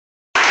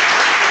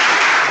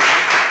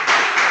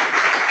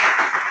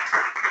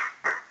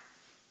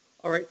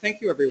All right, thank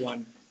you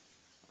everyone.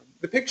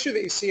 The picture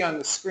that you see on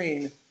the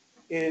screen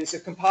is a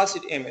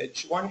composite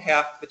image. One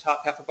half, the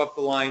top half above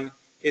the line,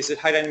 is a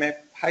high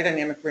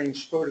dynamic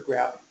range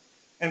photograph,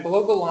 and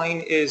below the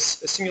line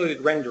is a simulated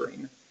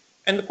rendering.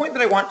 And the point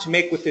that I want to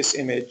make with this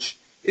image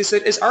is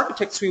that as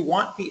architects we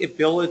want the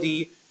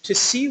ability to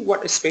see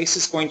what a space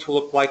is going to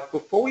look like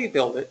before we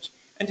build it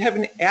and have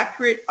an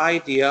accurate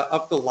idea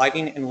of the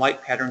lighting and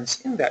light patterns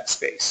in that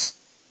space.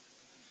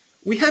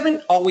 We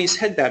haven't always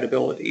had that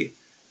ability.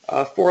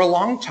 For a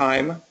long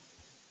time,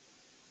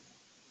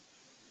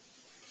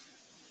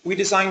 we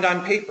designed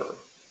on paper.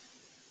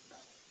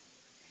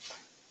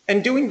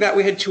 And doing that,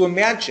 we had to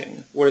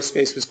imagine what a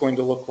space was going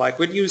to look like.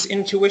 We'd use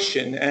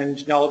intuition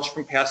and knowledge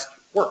from past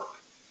work.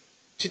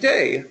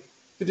 Today,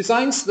 the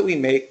designs that we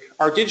make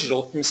are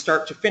digital from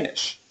start to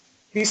finish.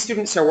 These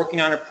students are working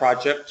on a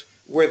project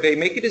where they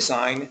make a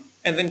design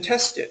and then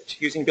test it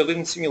using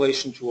building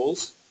simulation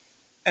tools,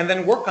 and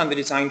then work on the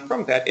design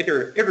from that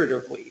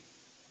iteratively.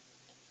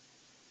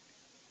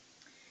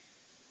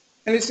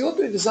 And as you look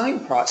at the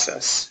design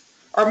process,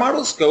 our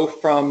models go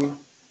from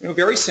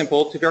very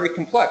simple to very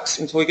complex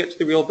until we get to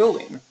the real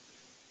building.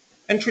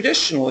 And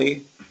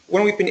traditionally,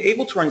 when we've been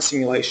able to run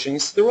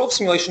simulations, the role of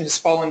simulation has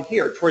fallen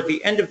here toward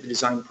the end of the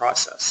design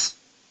process.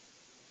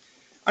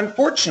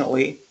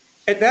 Unfortunately,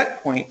 at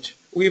that point,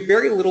 we have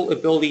very little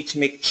ability to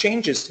make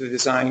changes to the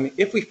design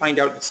if we find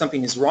out that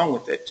something is wrong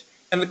with it,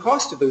 and the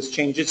cost of those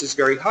changes is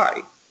very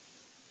high.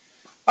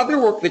 Other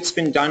work that's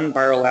been done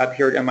by our lab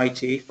here at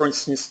MIT, for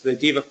instance the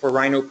Diva for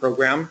Rhino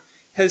program,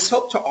 has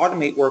helped to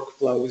automate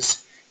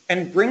workflows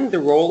and bring the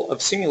role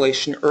of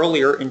simulation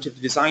earlier into the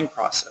design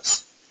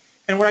process.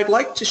 And what I'd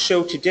like to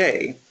show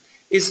today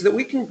is that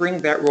we can bring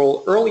that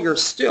role earlier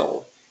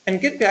still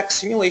and get back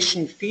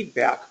simulation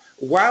feedback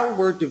while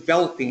we're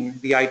developing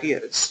the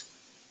ideas.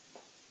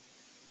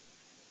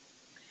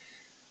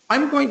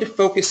 I'm going to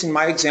focus in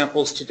my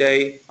examples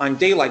today on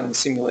daylighting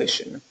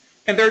simulation.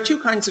 And there are two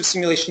kinds of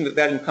simulation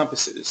that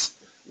encompasses.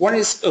 One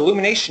is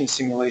illumination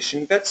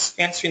simulation. That's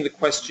answering the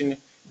question,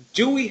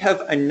 do we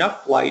have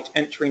enough light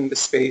entering the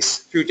space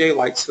through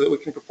daylight so that we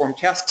can perform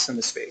tasks in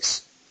the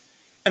space?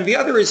 And the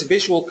other is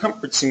visual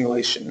comfort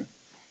simulation.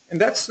 And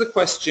that's the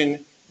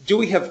question, do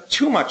we have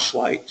too much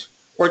light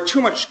or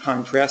too much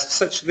contrast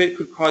such that it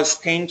could cause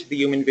pain to the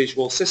human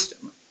visual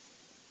system?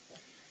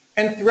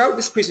 And throughout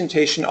this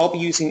presentation, I'll be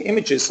using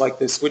images like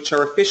this, which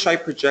are a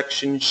fisheye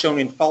projection shown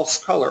in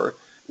false color,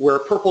 where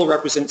purple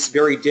represents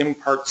very dim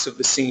parts of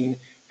the scene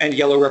and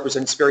yellow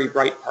represents very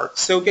bright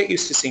parts. So get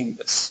used to seeing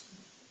this.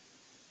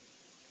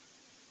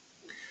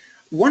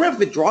 One of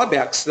the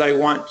drawbacks that I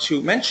want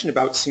to mention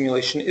about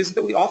simulation is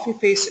that we often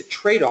face a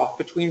trade-off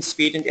between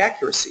speed and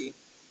accuracy.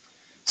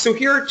 So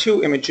here are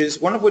two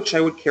images, one of which I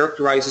would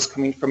characterize as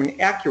coming from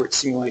an accurate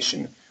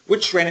simulation,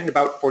 which ran in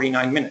about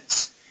 49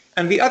 minutes.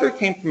 And the other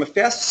came from a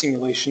fast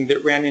simulation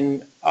that ran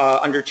in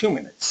under 2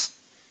 minutes.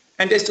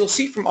 And as you'll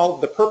see from all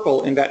of the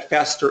purple in that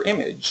faster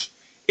image,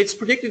 it's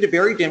predicted a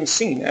very dim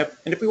scene.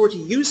 And if we were to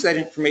use that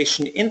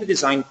information in the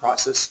design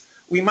process,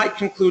 we might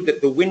conclude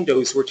that the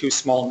windows were too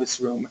small in this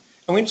room,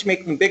 and we need to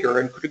make them bigger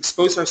and could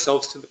expose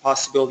ourselves to the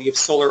possibility of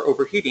solar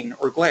overheating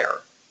or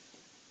glare.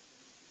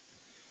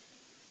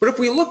 But if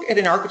we look at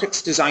an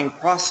architect's design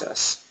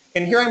process,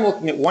 and here I'm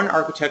looking at one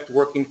architect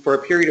working for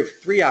a period of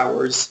 3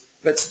 hours,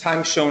 that's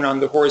time shown on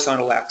the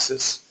horizontal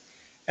axis,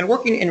 and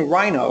working in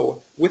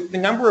Rhino with the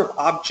number of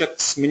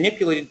objects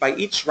manipulated by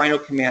each Rhino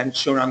command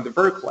shown on the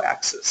vertical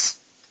axis.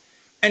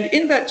 And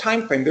in that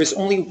time frame, there's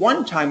only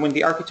one time when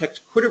the architect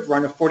could have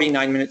run a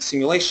 49-minute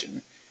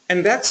simulation,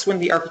 and that's when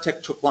the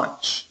architect took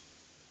lunch.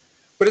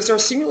 But as our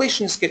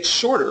simulations get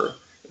shorter,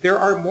 there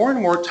are more and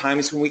more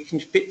times when we can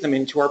fit them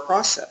into our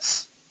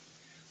process.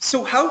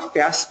 So how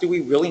fast do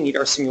we really need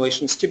our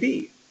simulations to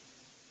be?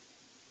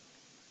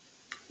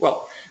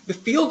 Well, the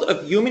field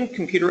of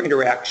human-computer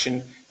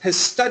interaction has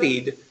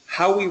studied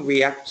how we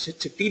react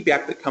to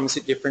feedback that comes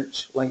at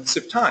different lengths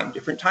of time,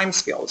 different time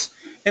scales.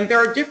 And there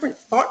are different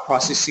thought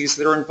processes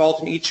that are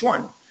involved in each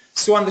one.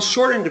 So on the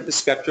short end of the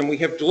spectrum, we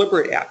have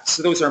deliberate acts.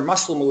 So those are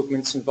muscle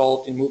movements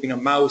involved in moving a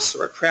mouse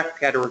or a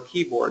trackpad or a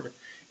keyboard.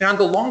 And on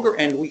the longer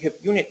end, we have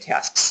unit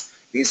tasks.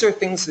 These are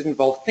things that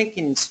involve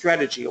thinking and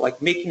strategy,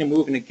 like making a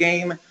move in a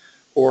game,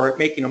 or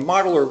making a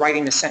model, or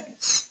writing a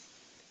sentence.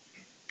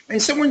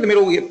 And somewhere in the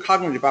middle, we have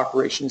cognitive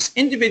operations,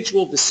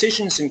 individual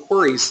decisions and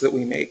queries that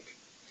we make.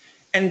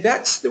 And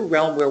that's the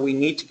realm where we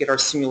need to get our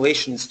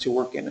simulations to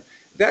work in.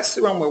 That's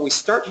the realm where we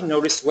start to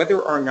notice whether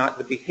or not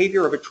the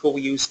behavior of a tool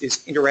we use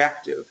is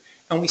interactive,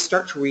 and we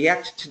start to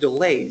react to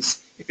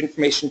delays if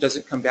information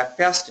doesn't come back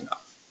fast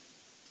enough.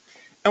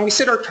 And we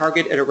set our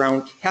target at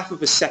around half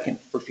of a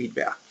second for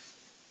feedback.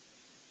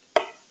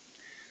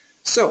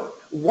 So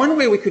one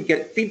way we could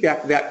get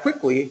feedback that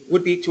quickly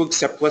would be to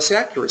accept less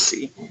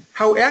accuracy.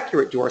 How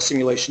accurate do our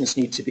simulations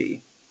need to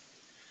be?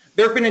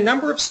 There have been a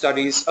number of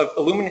studies of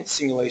illuminant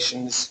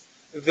simulations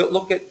that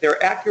look at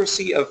their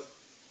accuracy of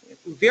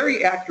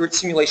very accurate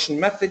simulation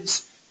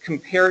methods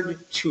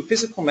compared to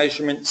physical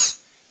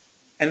measurements,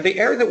 and the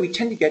error that we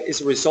tend to get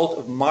is a result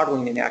of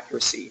modeling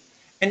inaccuracy.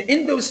 And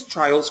in those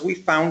trials, we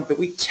found that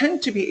we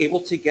tend to be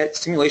able to get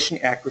simulation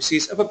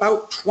accuracies of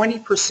about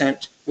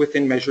 20%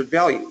 within measured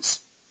values.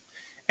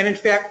 And in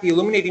fact, the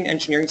Illuminating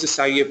Engineering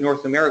Society of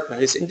North America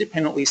has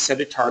independently set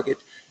a target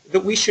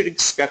that we should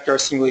expect our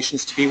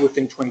simulations to be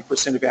within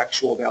 20% of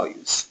actual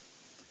values.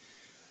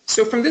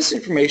 So from this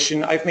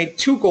information, I've made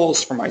two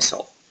goals for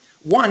myself.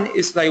 One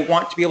is that I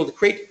want to be able to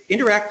create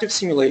interactive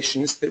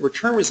simulations that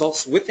return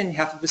results within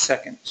half of a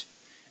second.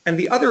 And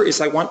the other is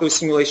I want those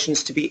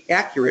simulations to be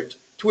accurate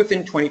to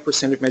within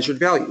 20% of measured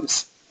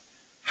values.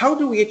 How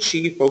do we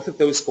achieve both of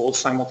those goals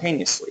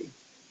simultaneously?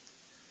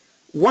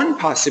 One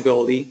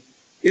possibility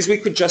is we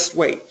could just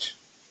wait.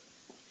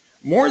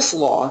 Moore's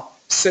law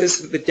says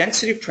that the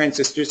density of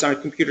transistors on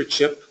a computer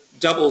chip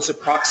doubles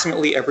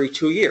approximately every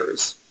 2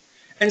 years.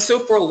 And so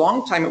for a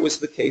long time it was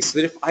the case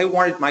that if I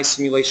wanted my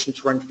simulation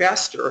to run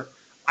faster,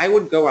 I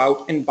would go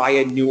out and buy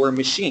a newer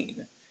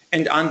machine.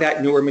 And on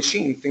that newer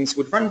machine, things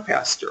would run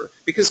faster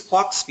because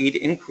clock speed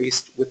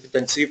increased with the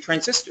density of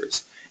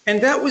transistors. And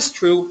that was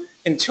true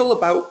until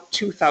about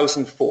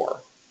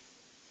 2004.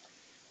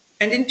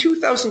 And in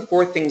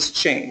 2004, things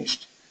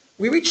changed.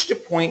 We reached a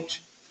point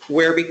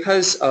where,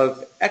 because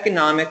of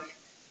economic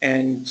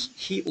and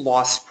heat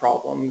loss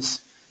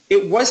problems,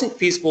 it wasn't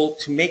feasible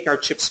to make our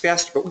chips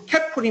faster, but we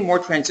kept putting more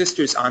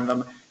transistors on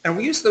them, and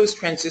we used those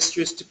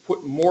transistors to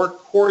put more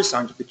cores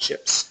onto the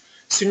chips.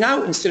 So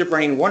now, instead of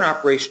running one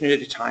operation at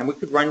a time, we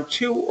could run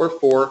 2 or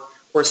 4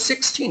 or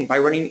 16 by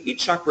running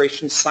each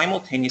operation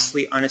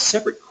simultaneously on a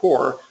separate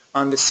core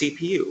on the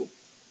CPU.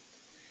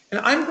 And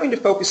I'm going to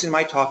focus in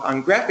my talk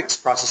on graphics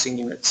processing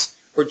units,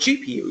 or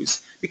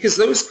GPUs, because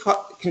those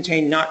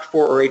contain not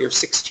 4 or 8 or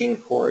 16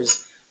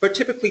 cores, but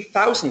typically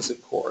thousands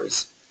of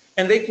cores.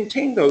 And they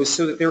contain those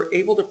so that they're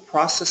able to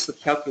process the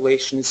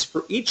calculations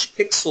for each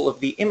pixel of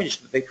the image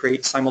that they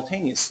create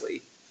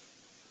simultaneously.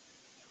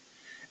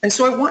 And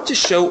so I want to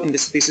show in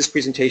this thesis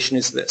presentation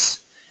is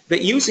this,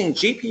 that using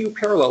GPU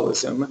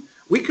parallelism,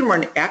 we can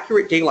run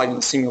accurate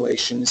daylighting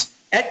simulations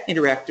at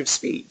interactive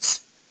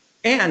speeds.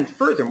 And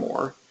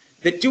furthermore,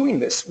 that doing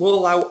this will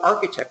allow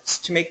architects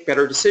to make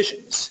better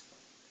decisions.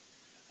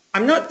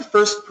 I'm not the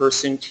first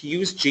person to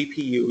use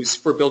GPUs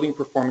for building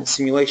performance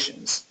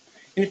simulations.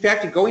 In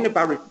fact, going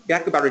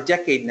back about a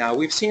decade now,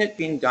 we've seen it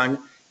being done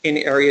in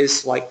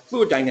areas like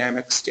fluid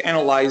dynamics to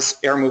analyze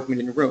air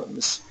movement in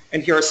rooms.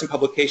 And here are some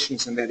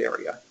publications in that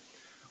area.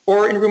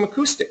 Or in room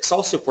acoustics,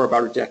 also for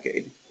about a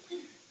decade.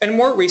 And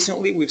more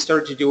recently, we've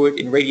started to do it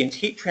in radiant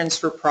heat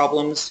transfer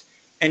problems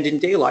and in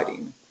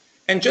daylighting.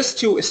 And just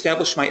to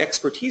establish my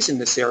expertise in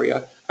this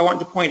area, I want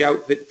to point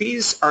out that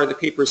these are the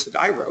papers that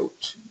I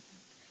wrote,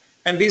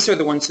 and these are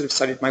the ones that have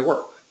cited my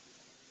work.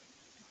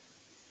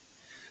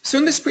 So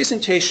in this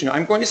presentation,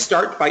 I'm going to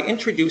start by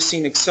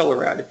introducing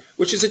Accelerad,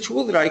 which is a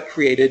tool that I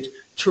created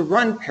to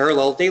run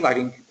parallel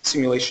daylighting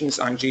simulations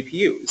on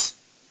GPUs.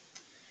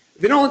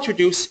 Then I'll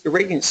introduce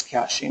irradiance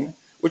caching,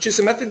 which is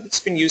a method that's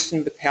been used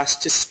in the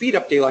past to speed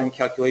up daylighting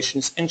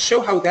calculations and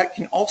show how that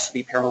can also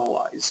be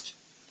parallelized.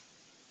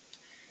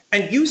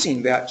 And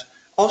using that,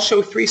 I'll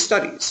show 3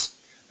 studies.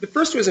 The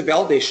first was a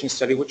validation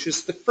study, which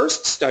was the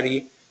first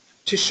study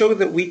to show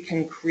that we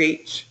can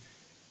create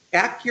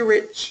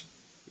accurate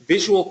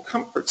visual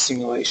comfort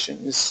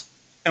simulations,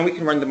 and we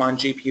can run them on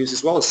GPUs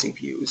as well as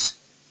CPUs.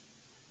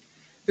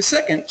 The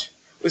second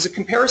was a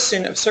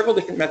comparison of several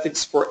different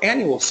methods for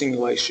annual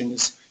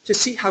simulations to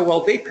see how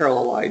well they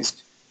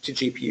parallelized to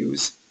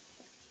GPUs.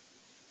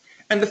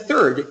 And the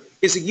third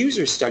is a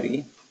user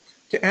study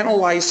to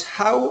analyze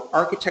how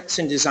architects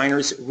and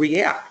designers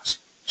react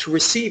to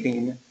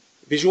receiving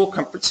visual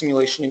comfort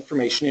simulation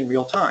information in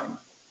real time.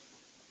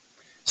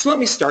 So let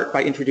me start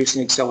by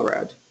introducing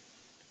Accelerad.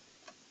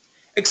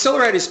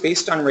 Accelerad is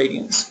based on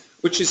Radiance,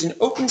 which is an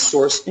open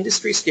source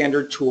industry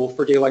standard tool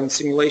for daylighting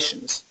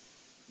simulations.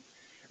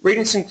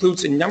 Radiance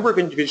includes a number of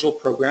individual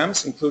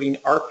programs, including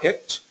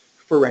RPict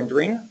for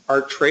rendering,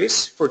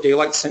 RTrace for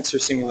daylight sensor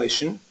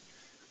simulation,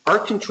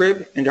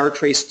 RContrib and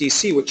RTrace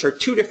DC, which are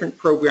 2 different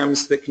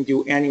programs that can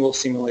do annual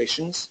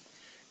simulations,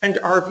 and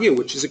RView,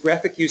 which is a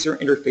graphic user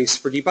interface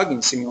for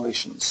debugging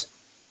simulations.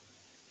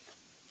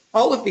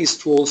 All of these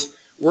tools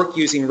work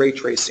using ray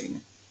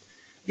tracing.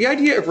 The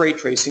idea of ray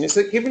tracing is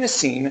that given a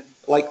scene,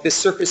 like this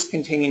surface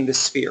containing this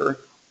sphere,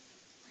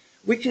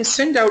 we can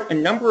send out a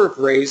number of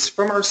rays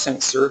from our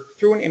sensor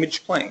through an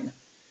image plane.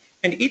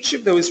 And each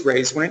of those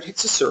rays, when it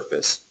hits a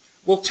surface,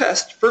 will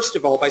test, first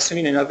of all, by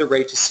sending another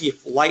ray to see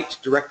if light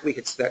directly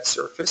hits that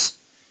surface.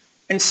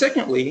 And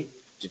secondly,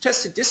 to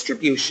test a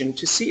distribution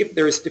to see if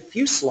there is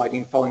diffuse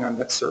lighting falling on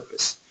that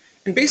surface.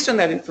 And based on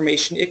that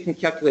information, it can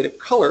calculate a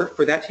color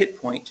for that hit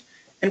point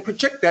and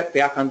project that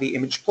back on the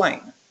image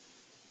plane.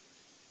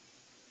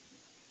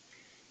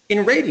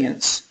 In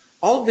Radiance,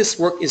 all of this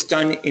work is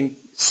done in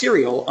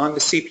serial on the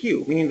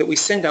CPU, meaning that we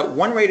send out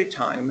one ray at a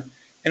time,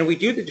 and we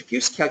do the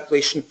diffuse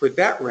calculation for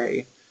that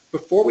ray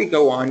before we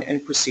go on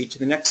and proceed to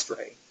the next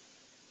ray.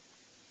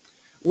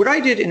 What I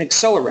did in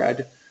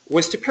Accelerad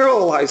was to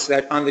parallelize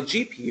that on the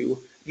GPU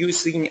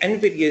using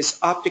NVIDIA's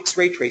optics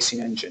ray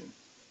tracing engine.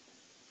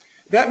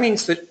 That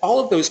means that all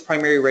of those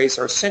primary rays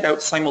are sent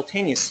out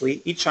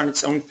simultaneously, each on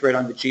its own thread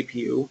on the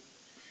GPU,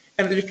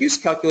 and the diffuse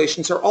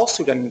calculations are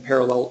also done in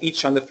parallel,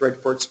 each on the thread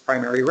for its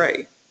primary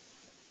ray.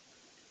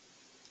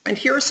 And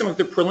here are some of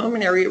the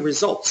preliminary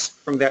results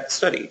from that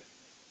study.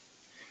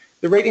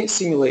 The radiance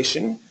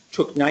simulation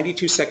took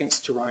 92 seconds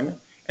to run,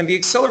 and the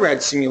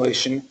Accelerad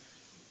simulation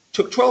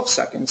took 12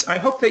 seconds. I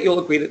hope that you'll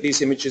agree that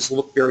these images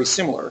look very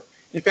similar.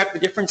 In fact, the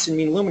difference in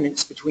mean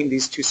luminance between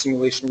these two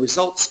simulation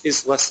results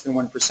is less than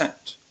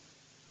 1%.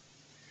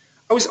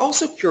 I was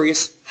also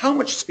curious, how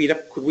much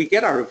speedup could we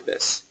get out of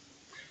this?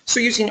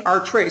 So using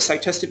rtrace, I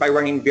tested by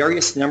running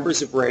various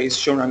numbers of rays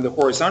shown on the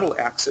horizontal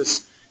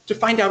axis to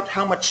find out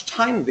how much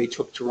time they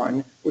took to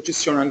run, which is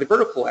shown on the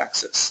vertical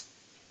axis.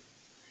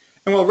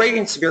 And while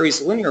radiance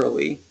varies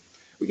linearly,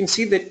 we can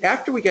see that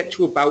after we get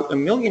to about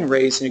 1 million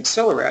rays in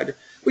Accelerad,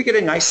 we get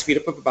a nice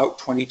speedup of about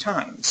 20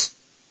 times.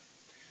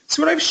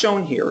 So what I've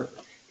shown here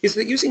is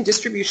that using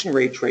distribution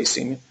ray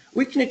tracing,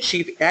 we can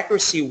achieve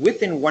accuracy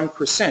within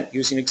 1%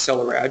 using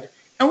Accelerad,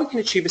 and we can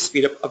achieve a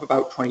speedup of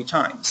about 20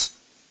 times.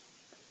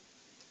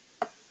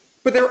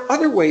 But there are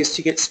other ways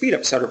to get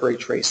speedups out of ray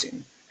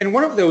tracing, and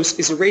one of those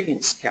is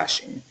irradiance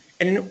caching.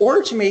 And in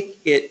order to make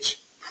it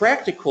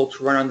practical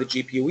to run on the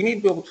GPU, we need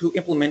to be able to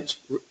implement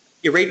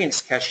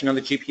irradiance caching on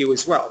the GPU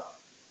as well.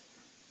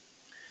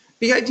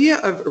 The idea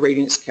of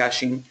irradiance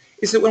caching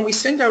is that when we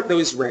send out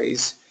those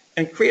rays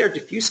and create our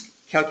diffuse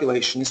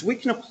calculations, we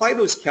can apply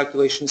those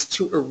calculations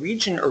to a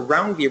region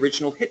around the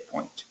original hit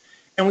point.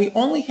 And we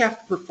only have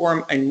to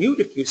perform a new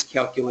diffuse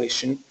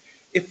calculation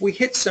if we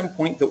hit some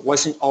point that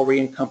wasn't already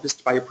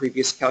encompassed by a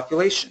previous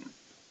calculation.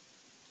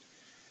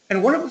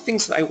 And one of the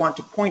things that I want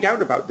to point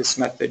out about this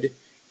method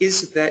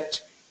is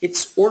that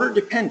it's order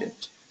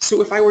dependent.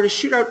 So if I were to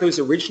shoot out those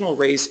original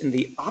rays in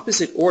the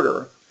opposite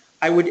order,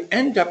 I would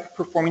end up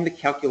performing the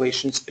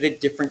calculations at a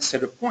different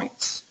set of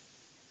points.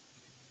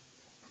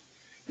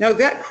 Now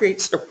that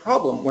creates a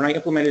problem when I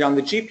implement it on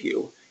the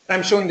GPU. And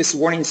I'm showing this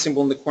warning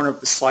symbol in the corner of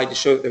the slide to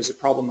show that there's a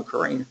problem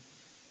occurring.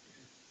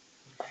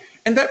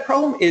 And that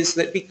problem is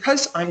that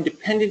because I'm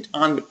dependent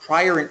on the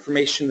prior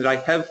information that I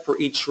have for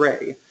each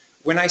ray,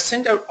 when I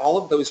send out all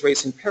of those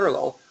rays in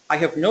parallel, I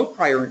have no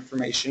prior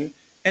information,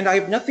 and I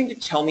have nothing to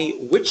tell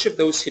me which of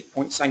those hit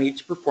points I need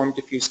to perform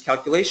diffuse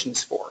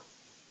calculations for.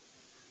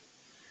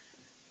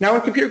 Now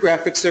in computer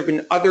graphics, there have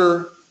been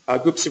other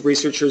groups of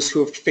researchers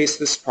who have faced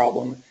this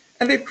problem,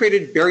 and they've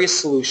created various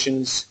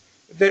solutions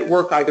that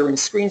work either in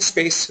screen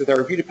space that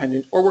are view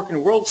dependent or work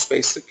in world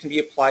space that can be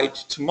applied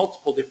to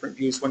multiple different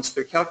views once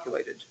they're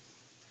calculated.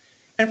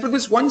 And for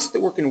those ones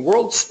that work in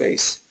world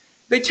space,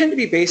 they tend to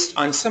be based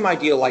on some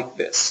idea like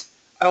this.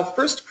 I'll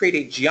first create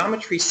a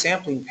geometry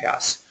sampling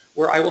pass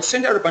where I will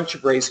send out a bunch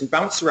of rays and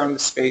bounce around the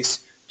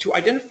space to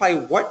identify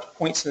what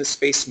points in the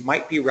space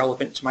might be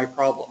relevant to my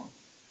problem.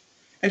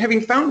 And having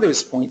found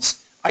those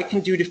points, I can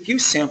do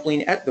diffuse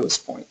sampling at those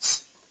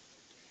points.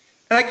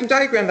 And I can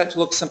diagram that to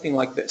look something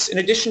like this. In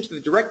addition to the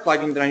direct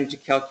lighting that I need to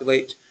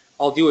calculate,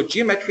 I'll do a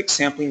geometric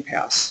sampling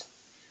pass.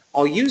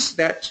 I'll use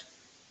that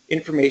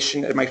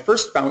information at my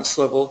first bounce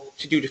level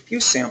to do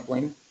diffuse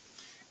sampling,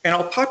 and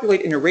I'll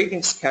populate an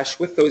irradiance cache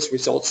with those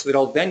results that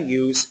I'll then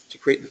use to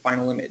create the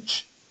final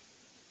image.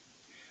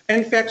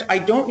 And in fact, I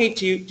don't need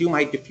to do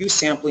my diffuse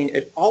sampling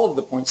at all of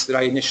the points that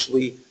I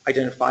initially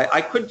identify.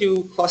 I could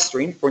do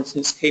clustering, for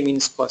instance,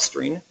 k-means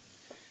clustering,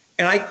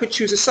 and I could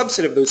choose a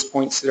subset of those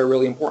points that are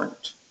really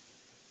important.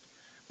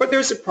 But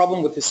there's a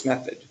problem with this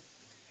method,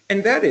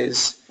 and that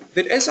is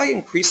that as I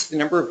increase the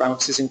number of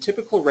bounces in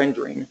typical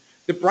rendering,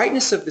 the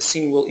brightness of the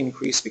scene will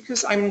increase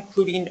because I'm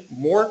including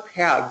more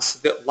paths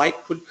that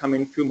light could come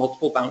in through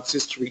multiple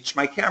bounces to reach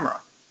my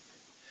camera.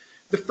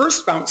 The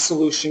first bounce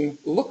solution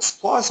looks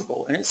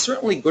plausible, and it's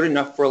certainly good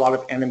enough for a lot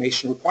of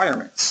animation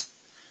requirements.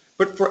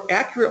 But for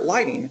accurate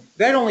lighting,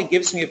 that only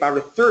gives me about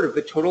 1/3 of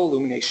the total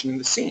illumination in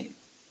the scene.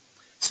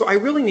 So I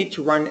really need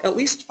to run at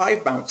least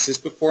 5 bounces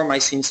before my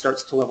scene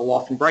starts to level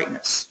off in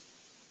brightness.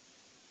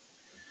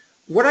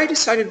 What I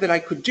decided that I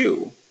could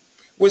do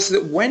was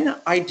that when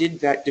I did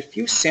that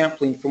diffuse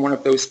sampling from one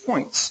of those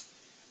points,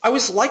 I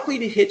was likely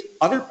to hit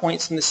other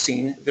points in the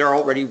scene that are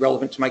already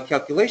relevant to my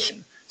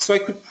calculation. So I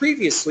could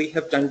previously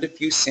have done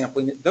diffuse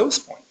sampling at those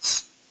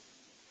points.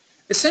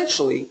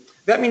 Essentially,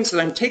 that means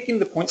that I'm taking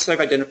the points that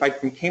I've identified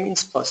from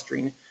k-means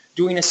clustering,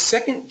 doing a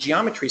second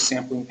geometry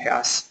sampling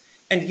pass,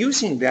 and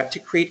using that to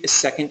create a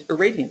second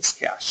irradiance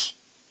cache.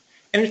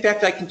 And in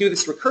fact, I can do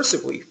this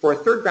recursively for a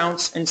third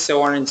bounce and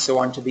so on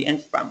to the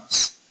nth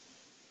bounce.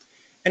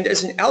 And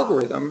as an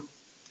algorithm,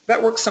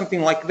 that works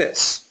something like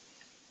this.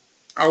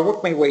 I'll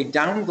work my way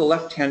down the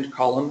left-hand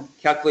column,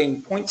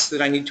 calculating points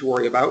that I need to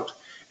worry about,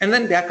 and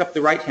then back up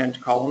the right-hand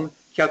column,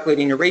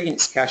 calculating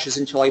irradiance caches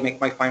until I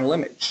make my final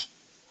image.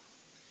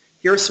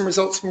 Here are some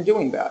results from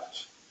doing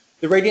that.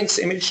 The radiance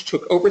image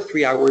took over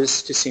 3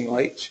 hours to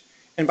simulate,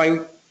 and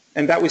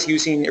that was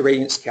using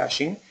irradiance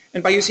caching.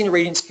 And by using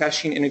irradiance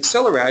caching in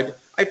Accelerad,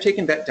 I've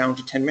taken that down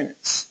to 10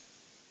 minutes.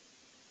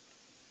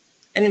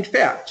 And in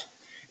fact,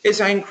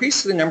 as I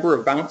increase the number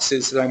of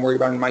bounces that I'm worried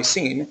about in my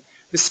scene,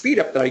 the speed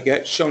up that I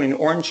get, shown in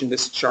orange in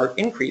this chart,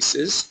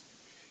 increases,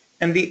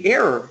 and the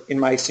error in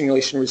my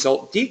simulation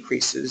result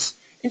decreases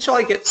until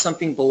I get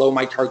something below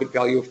my target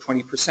value of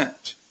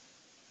 20%.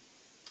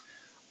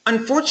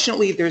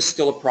 Unfortunately, there's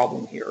still a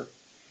problem here,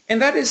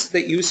 and that is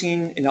that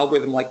using an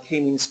algorithm like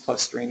k-means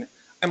clustering,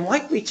 I'm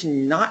likely to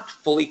not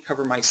fully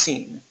cover my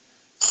scene.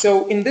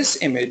 So in this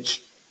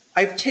image,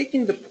 I've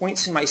taken the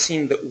points in my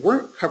scene that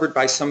weren't covered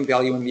by some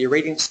value in the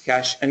irradiance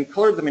cache and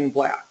colored them in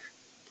black.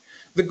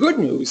 The good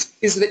news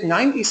is that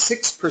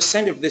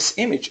 96% of this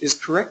image is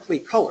correctly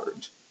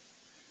colored.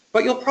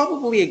 But you'll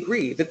probably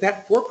agree that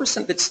that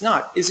 4% that's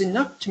not is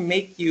enough to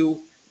make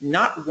you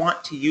not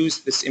want to use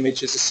this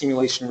image as a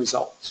simulation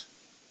result.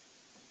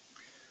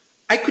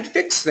 I could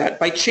fix that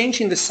by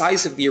changing the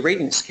size of the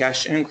irradiance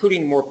cache and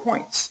including more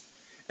points.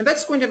 And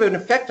that's going to have an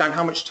effect on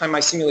how much time my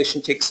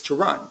simulation takes to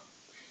run.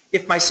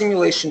 If my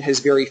simulation has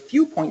very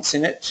few points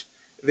in it,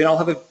 then I'll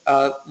have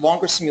a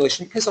longer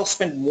simulation because I'll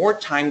spend more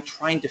time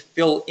trying to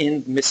fill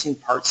in the missing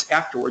parts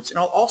afterwards, and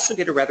I'll also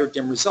get a rather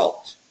dim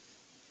result.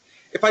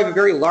 If I have a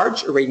very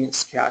large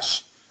irradiance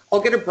cache,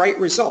 I'll get a bright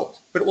result,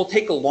 but it will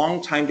take a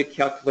long time to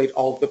calculate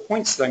all of the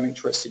points that I'm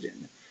interested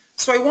in.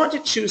 So I want to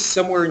choose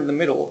somewhere in the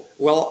middle,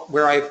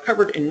 where I've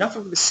covered enough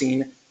of the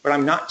scene, but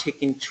I'm not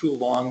taking too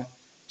long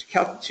to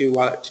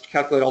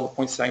calculate all the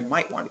points that I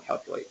might want to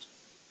calculate.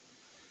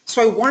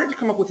 So I wanted to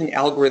come up with an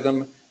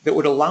algorithm that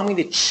would allow me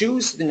to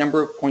choose the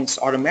number of points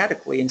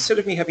automatically instead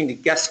of me having to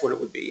guess what it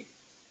would be.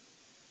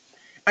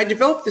 I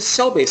developed the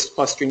cell-based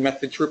clustering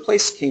method to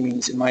replace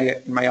k-means in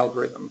my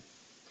algorithm.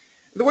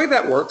 The way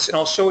that works, and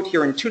I'll show it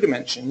here in 2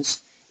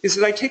 dimensions, is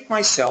that I take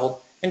my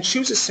cell and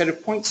choose a set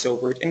of points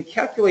over it and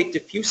calculate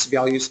diffuse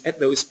values at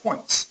those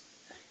points.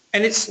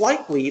 And it's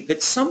likely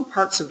that some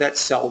parts of that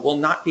cell will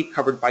not be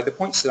covered by the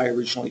points that I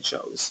originally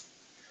chose.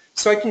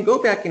 So I can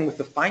go back in with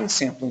the fine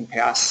sampling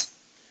pass,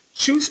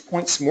 choose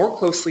points more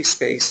closely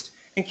spaced,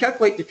 and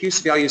calculate diffuse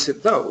values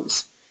at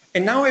those.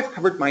 And now I've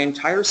covered my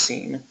entire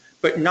scene,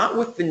 but not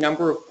with the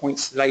number of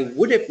points that I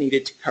would have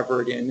needed to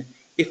cover it in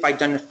if I'd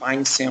done a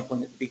fine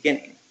sampling at the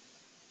beginning.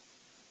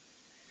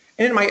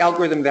 And in my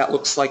algorithm, that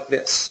looks like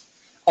this.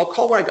 I'll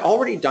call what I'd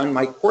already done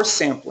my coarse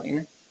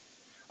sampling.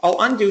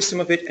 I'll undo some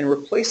of it and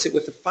replace it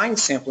with a fine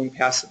sampling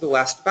pass at the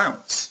last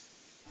bounce.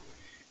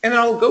 And then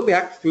I'll go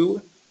back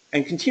through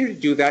and continue to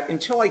do that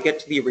until I get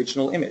to the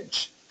original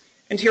image.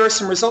 And here are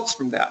some results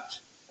from that.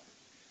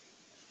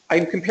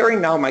 I'm comparing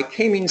now my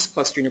k-means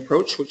clustering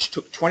approach, which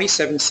took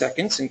 27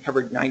 seconds and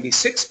covered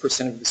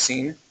 96% of the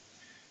scene,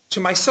 to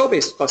my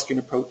cell-based clustering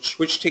approach,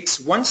 which takes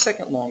 1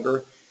 second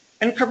longer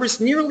and covers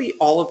nearly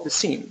all of the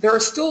scene. There are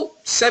still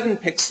 7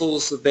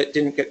 pixels that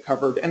didn't get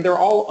covered, and they're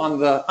all on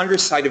the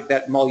underside of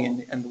that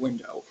mullion and the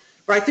window.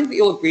 But I think that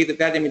you'll agree that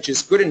that image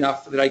is good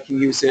enough that I can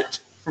use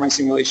it for my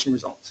simulation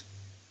result.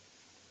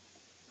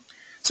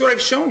 So what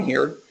I've shown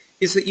here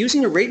is that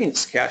using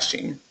irradiance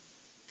caching,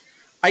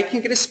 I can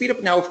get a speed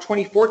up now of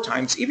 24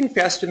 times, even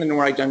faster than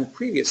what I'd done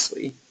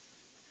previously,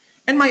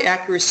 and my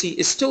accuracy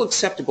is still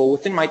acceptable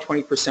within my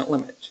 20%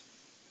 limit.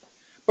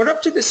 But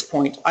up to this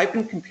point, I've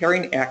been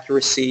comparing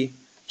accuracy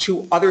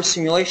to other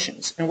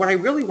simulations, and what I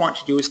really want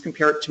to do is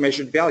compare it to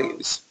measured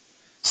values.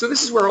 So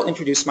this is where I'll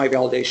introduce my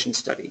validation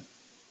study.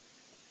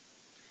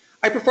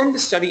 I performed the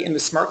study in the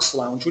Smarts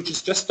Lounge, which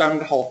is just down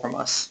the hall from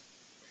us.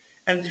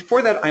 And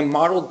for that, I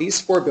modeled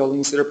these 4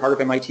 buildings that are part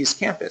of MIT's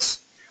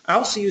campus. I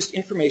also used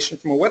information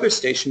from a weather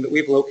station that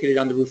we've located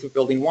on the roof of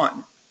Building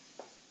 1.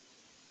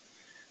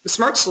 The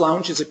Smarts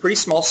Lounge is a pretty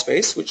small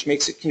space, which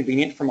makes it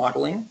convenient for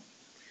modeling.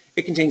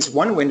 It contains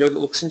 1 window that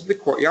looks into the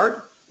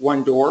courtyard,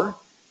 1 door,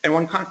 and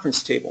 1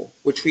 conference table,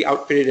 which we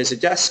outfitted as a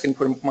desk and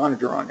put a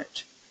monitor on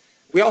it.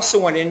 We also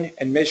went in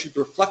and measured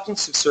the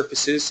reflectance of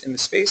surfaces in the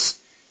space,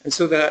 and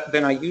so that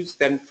then I used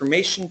that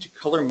information to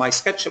color my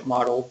SketchUp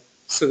model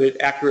so that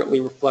it accurately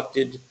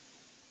reflected,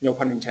 no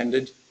pun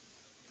intended,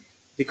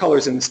 the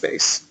colors in the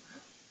space.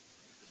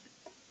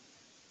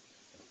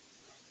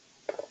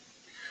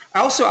 I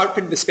also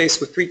outfitted the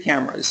space with 3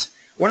 cameras,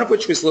 one of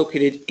which was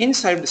located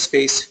inside of the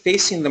space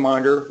facing the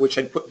monitor, which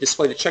I'd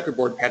displayed a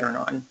checkerboard pattern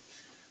on,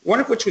 one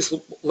of which was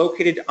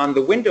located on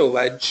the window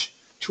ledge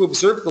to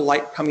observe the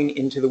light coming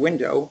into the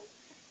window,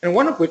 and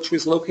one of which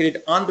was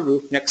located on the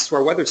roof next to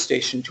our weather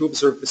station to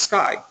observe the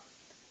sky.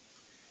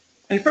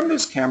 And from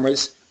those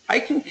cameras, I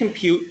can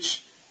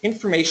compute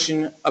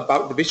information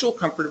about the visual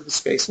comfort of the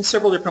space in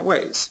several different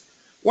ways,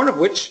 one of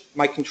which,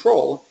 my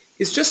control,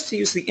 is just to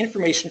use the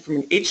information from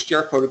an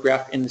HDR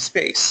photograph in the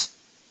space.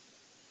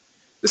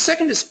 The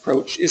second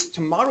approach is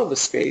to model the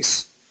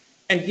space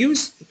and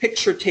use the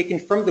picture taken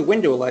from the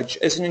window ledge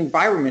as an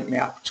environment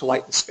map to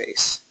light the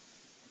space.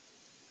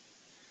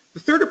 The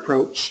third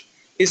approach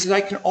is that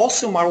I can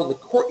also model the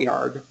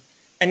courtyard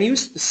and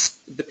use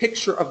the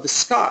picture of the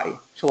sky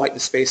to light the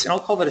space, and I'll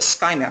call that a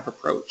sky map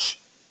approach.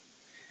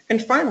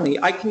 And finally,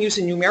 I can use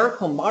a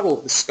numerical model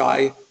of the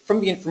sky from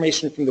the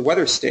information from the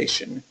weather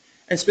station,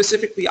 and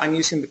specifically I'm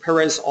using the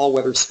Perez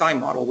all-weather sky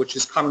model, which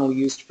is commonly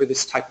used for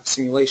this type of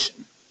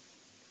simulation.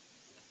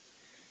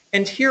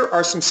 And here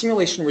are some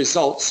simulation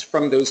results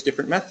from those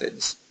different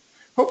methods.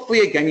 Hopefully,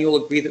 again,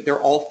 you'll agree that they're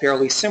all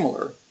fairly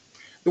similar.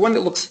 The one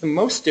that looks the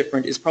most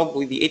different is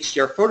probably the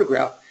HDR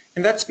photograph,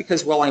 and that's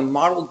because while I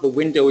modeled the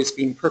window as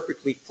being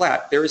perfectly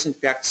flat, there is in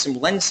fact some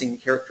lensing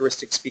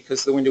characteristics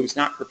because the window is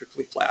not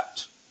perfectly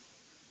flat.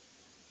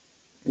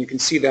 And you can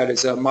see that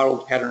as a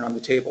modeled pattern on the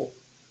table.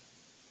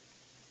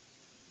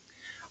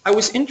 I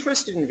was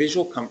interested in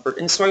visual comfort,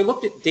 and so I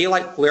looked at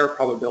daylight glare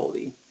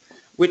probability,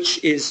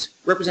 which is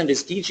represented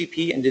as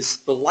DGP and is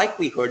the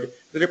likelihood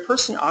that a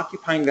person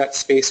occupying that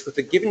space with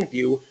a given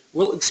view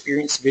will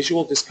experience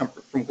visual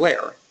discomfort from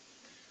glare.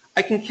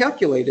 I can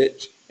calculate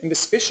it in the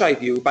fisheye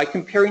view by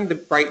comparing the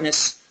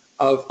brightness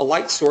of a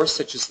light source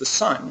such as the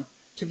sun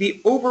to the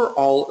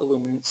overall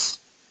illuminance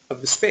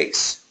of the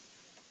space.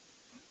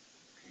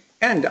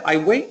 And I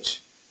weight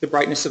the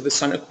brightness of the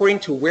sun according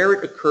to where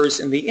it occurs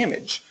in the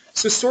image.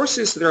 So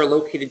sources that are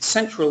located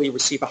centrally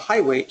receive a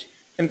high weight,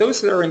 and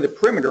those that are in the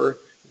perimeter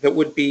that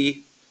would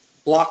be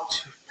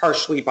blocked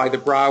partially by the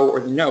brow or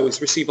the nose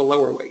receive a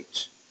lower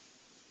weight.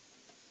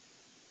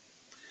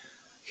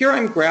 Here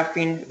I'm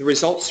graphing the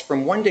results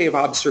from 1 day of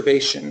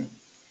observation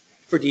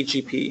for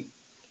DGP.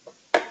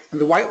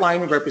 The white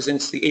line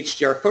represents the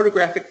HDR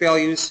photographic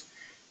values.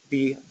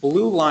 The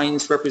blue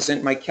lines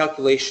represent my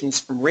calculations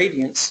from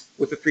radiance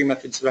with the three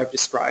methods that I've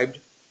described.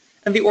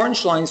 And the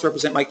orange lines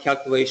represent my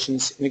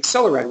calculations in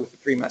Accelerad with the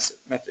three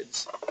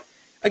methods.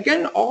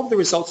 Again, all of the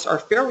results are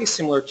fairly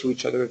similar to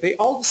each other. They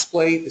all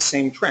display the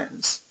same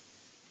trends.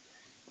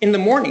 In the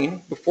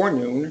morning, before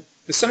noon,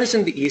 the sun is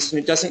in the east and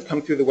it doesn't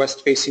come through the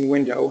west-facing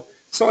window,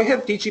 so I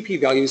have DGP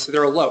values that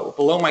are low,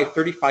 below my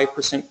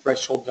 35%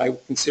 threshold that I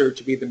would consider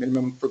to be the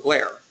minimum for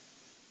glare.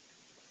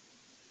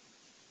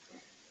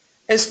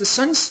 As the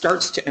sun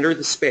starts to enter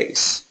the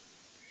space,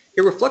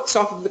 it reflects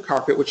off of the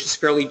carpet, which is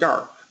fairly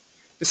dark.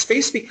 The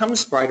space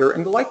becomes brighter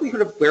and the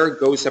likelihood of glare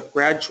goes up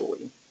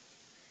gradually.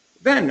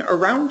 Then,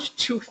 around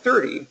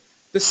 2:30,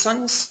 the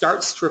sun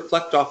starts to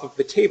reflect off of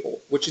the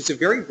table, which is a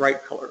very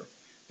bright color.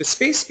 The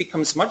space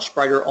becomes much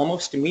brighter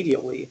almost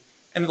immediately,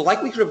 and the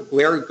likelihood of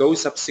glare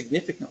goes up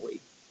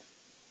significantly.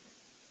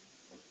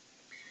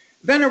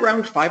 Then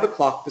around 5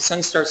 o'clock, the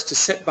sun starts to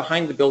set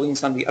behind the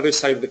buildings on the other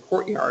side of the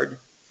courtyard,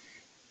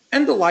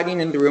 and the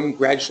lighting in the room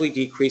gradually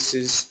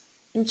decreases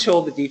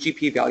until the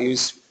DGP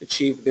values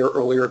achieve their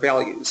earlier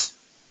values.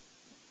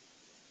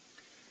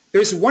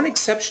 There's one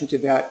exception to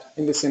that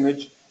in this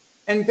image,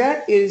 and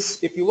that is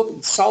if you look at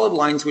the solid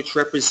lines which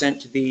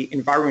represent the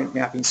environment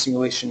mapping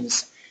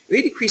simulations,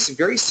 they decrease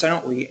very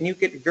suddenly and you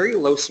get very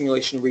low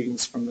simulation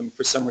readings from them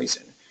for some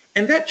reason.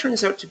 And that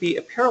turns out to be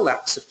a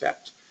parallax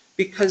effect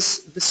because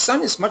the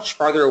sun is much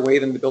farther away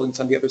than the buildings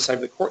on the other side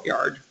of the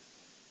courtyard.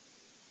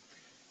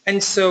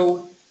 And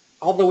so,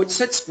 although it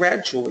sets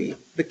gradually,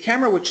 the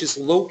camera which is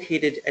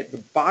located at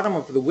the bottom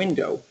of the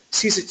window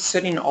sees it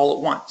setting all at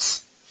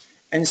once.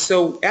 And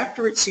so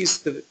after it sees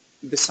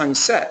the sun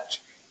set,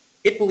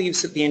 it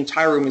believes that the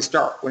entire room is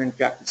dark when in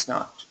fact it's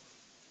not.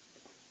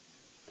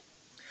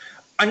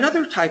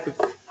 Another type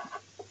of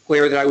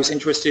glare that I was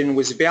interested in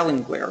was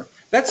veiling glare.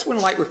 That's when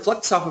light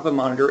reflects off of a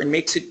monitor and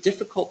makes it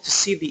difficult to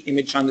see the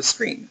image on the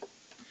screen.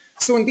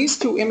 So in these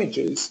two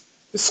images,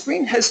 the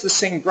screen has the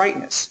same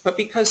brightness, but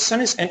because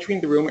sun is entering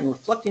the room and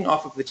reflecting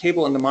off of the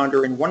table and the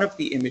monitor in one of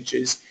the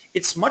images,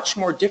 it's much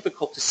more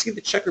difficult to see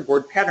the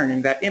checkerboard pattern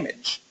in that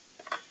image.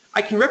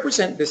 I can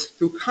represent this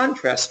through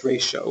contrast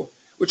ratio,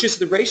 which is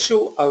the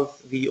ratio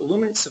of the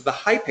luminance of the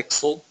high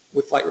pixel,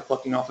 with light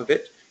reflecting off of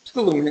it, to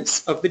the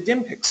luminance of the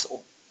dim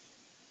pixel.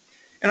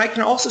 And I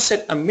can also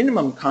set a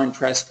minimum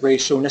contrast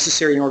ratio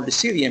necessary in order to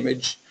see the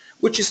image,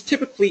 which is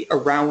typically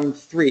around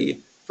 3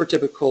 for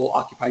typical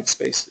occupied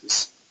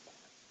spaces.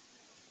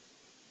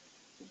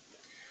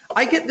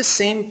 I get the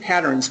same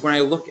patterns when I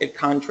look at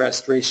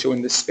contrast ratio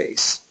in this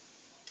space.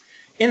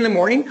 In the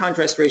morning,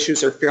 contrast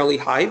ratios are fairly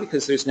high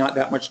because there's not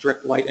that much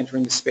direct light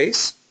entering the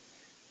space.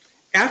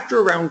 After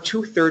around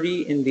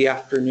 2:30 in the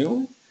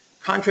afternoon,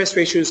 contrast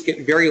ratios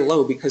get very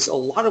low because a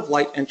lot of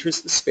light enters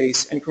the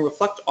space and can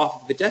reflect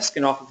off of the desk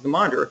and off of the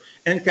monitor,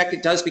 and in fact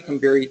it does become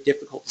very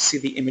difficult to see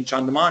the image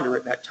on the monitor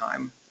at that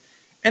time.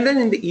 And then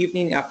in the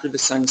evening after the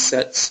sun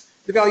sets,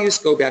 the values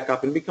go back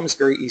up and it becomes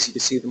very easy to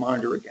see the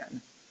monitor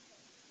again.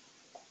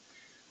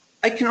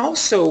 I can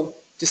also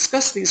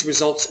discuss these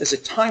results as a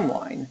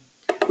timeline,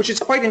 which is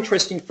quite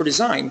interesting for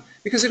design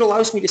because it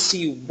allows me to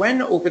see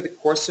when over the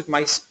course of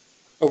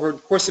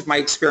my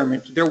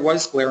experiment there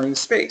was glare in the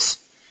space.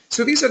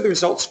 So these are the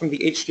results from the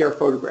HDR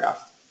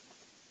photograph.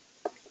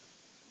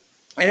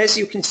 And as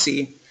you can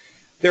see,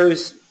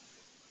 there's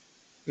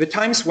the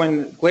times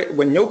when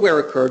no glare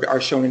occurred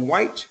are shown in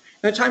white,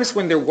 and the times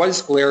when there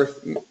was glare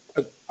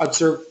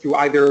observed through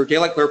either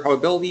daylight glare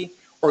probability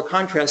or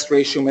contrast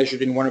ratio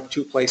measured in one of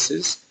two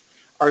places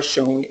are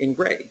shown in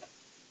gray.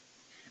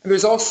 And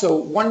there's also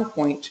one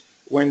point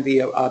when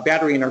the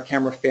battery in our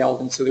camera failed,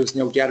 and so there's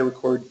no data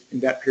recorded in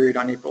that period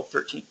on April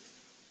 13th.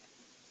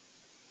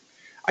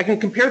 I can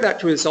compare that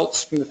to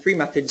results from the three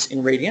methods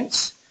in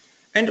Radiance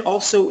and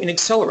also in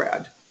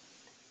Accelerad.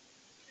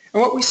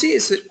 And what we see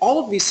is that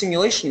all of these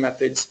simulation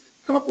methods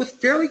come up with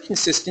fairly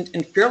consistent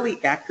and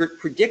fairly accurate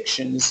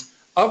predictions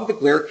of the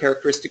glare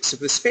characteristics of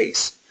the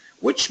space,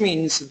 which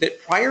means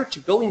that prior to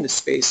building the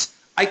space,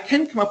 I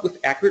can come up with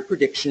accurate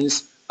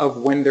predictions of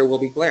when there will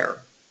be glare.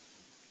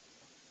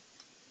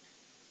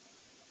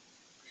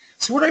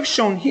 So what I've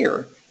shown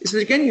here is that,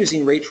 again,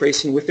 using ray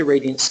tracing with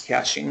irradiance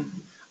caching,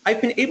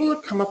 I've been able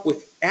to come up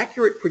with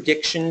accurate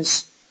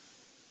predictions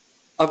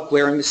of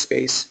glare in the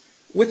space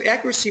with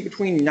accuracy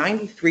between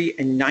 93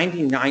 and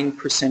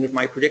 99% of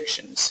my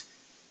predictions,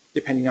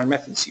 depending on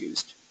methods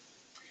used.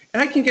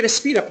 And I can get a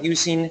speed up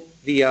using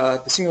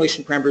the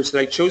simulation parameters that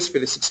I chose for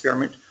this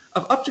experiment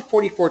of up to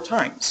 44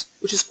 times,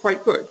 which is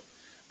quite good.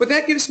 But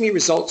that gives me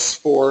results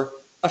for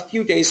a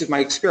few days of my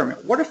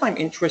experiment. What if I'm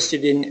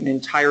interested in an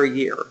entire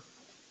year?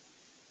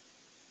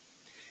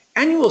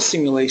 Annual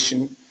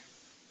simulation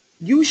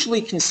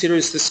usually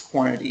considers this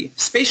quantity,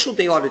 spatial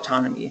daylight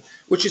autonomy,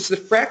 which is the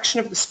fraction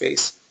of the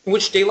space in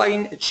which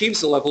daylighting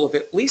achieves a level of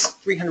at least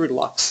 300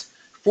 lux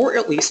for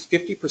at least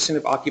 50%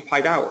 of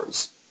occupied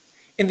hours.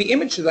 In the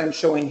image that I'm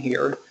showing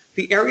here,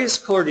 the areas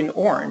colored in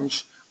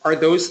orange are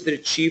those that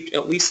achieved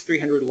at least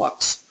 300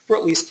 lux for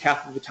at least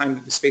half of the time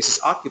that the space is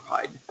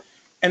occupied.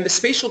 And the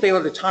spatial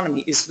daylight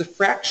autonomy is the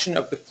fraction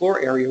of the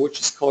floor area which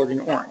is colored in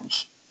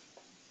orange.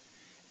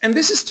 And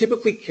this is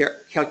typically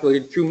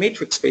calculated through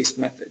matrix-based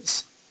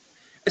methods.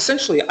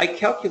 Essentially, I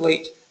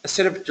calculate a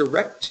set of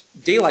direct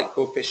daylight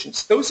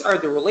coefficients. Those are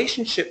the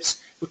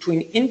relationships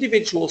between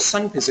individual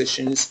sun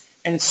positions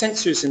and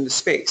sensors in the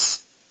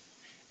space.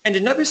 And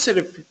another set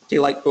of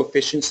daylight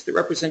coefficients that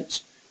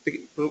represent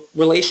the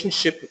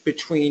relationship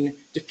between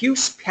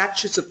diffuse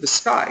patches of the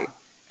sky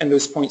and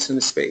those points in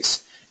the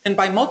space. And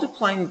by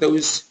multiplying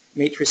those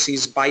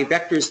matrices by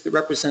vectors that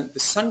represent the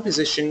sun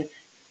position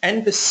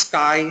and the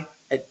sky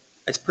at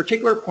a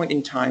particular point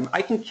in time,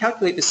 I can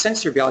calculate the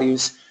sensor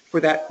values for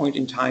that point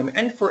in time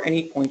and for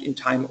any point in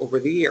time over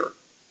the year.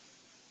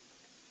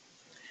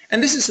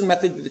 And this is a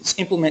method that's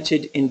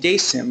implemented in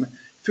DaySim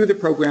through the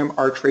program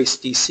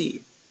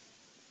rtrace-DC.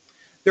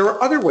 There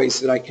are other ways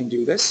that I can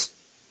do this.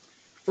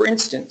 For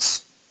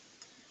instance,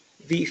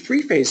 the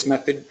three-phase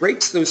method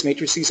breaks those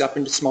matrices up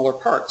into smaller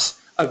parts.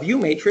 A view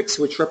matrix,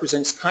 which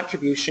represents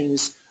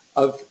contributions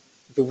of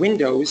the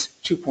windows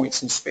to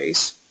points in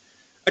space.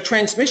 A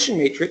transmission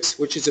matrix,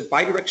 which is a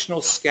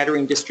bidirectional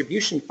scattering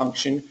distribution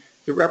function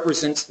that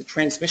represents the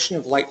transmission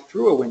of light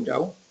through a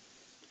window.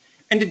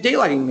 And a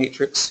daylighting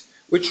matrix,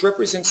 which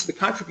represents the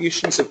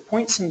contributions of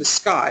points in the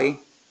sky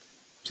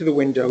to the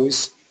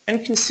windows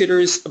and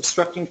considers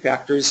obstructing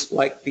factors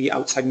like the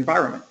outside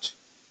environment.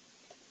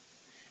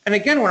 And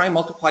again, when I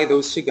multiply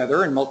those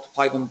together and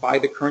multiply them by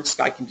the current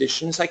sky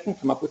conditions, I can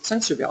come up with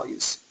sensor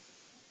values.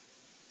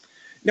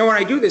 Now when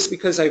I do this,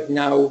 because I've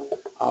now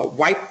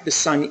wiped the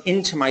sun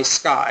into my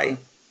sky,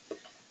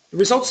 the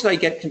results that I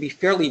get can be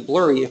fairly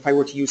blurry if I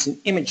were to use an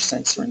image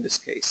sensor in this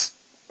case.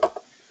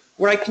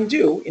 What I can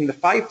do in the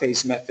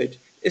five-phase method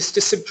is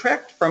to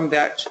subtract from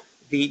that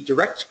the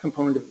direct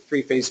component of the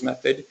three-phase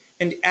method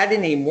and add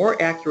in a more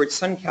accurate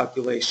sun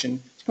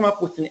calculation to come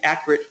up with an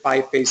accurate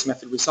five-phase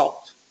method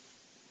result.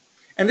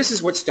 And this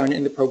is what's done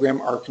in the program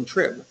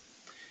rcontrib.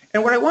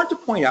 And what I want to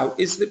point out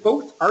is that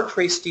both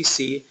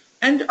rtrace-DC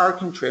and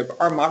rcontrib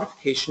are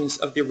modifications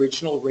of the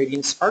original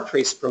Radiance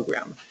rtrace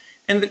program,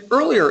 and that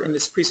earlier in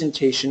this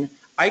presentation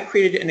I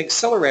created an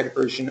accelerated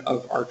version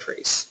of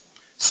rtrace.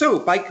 So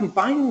by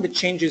combining the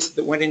changes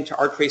that went into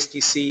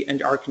rtrace-DC and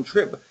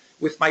rcontrib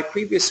with my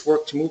previous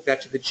work to move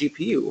that to the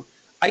GPU,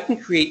 I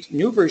can create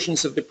new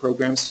versions of the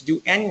programs to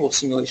do annual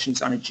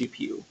simulations on a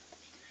GPU.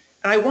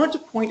 And I want to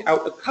point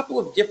out a couple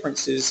of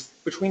differences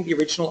between the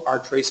original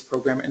rtrace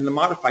program and the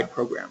modified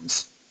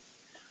programs.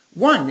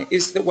 One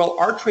is that while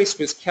rtrace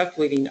was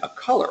calculating a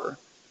color,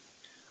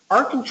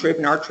 rcontrib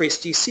and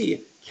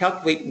rtrace-DC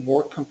calculate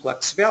more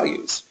complex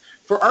values.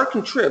 For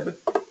rcontrib,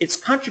 it's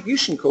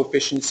contribution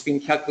coefficients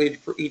being calculated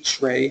for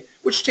each ray,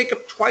 which take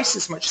up twice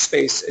as much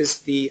space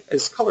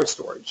as color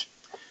storage.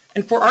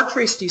 And for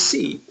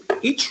rtrace-DC,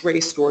 each ray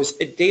stores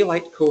a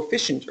daylight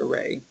coefficient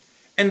array,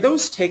 and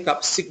those take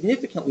up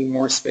significantly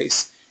more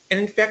space. And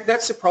in fact,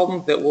 that's a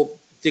problem that will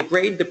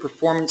degrade the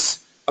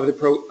performance of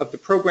the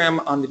program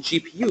on the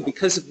GPU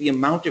because of the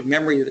amount of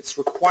memory that's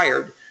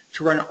required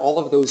to run all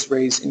of those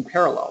rays in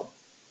parallel.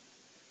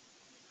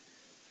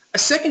 A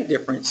second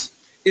difference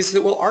is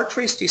that while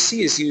rtrace-DC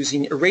is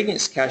using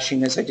irradiance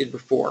caching as I did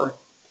before,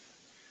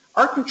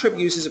 rcontrib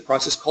uses a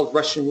process called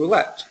Russian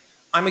roulette.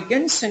 I'm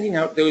again sending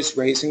out those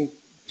rays and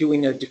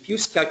doing a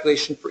diffuse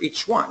calculation for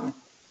each one.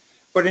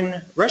 But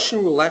in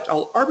Russian roulette,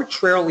 I'll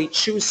arbitrarily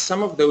choose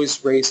some of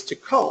those rays to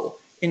cull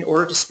in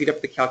order to speed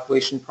up the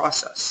calculation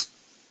process.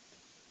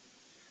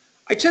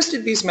 I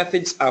tested these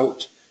methods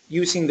out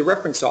using the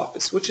reference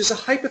office, which is a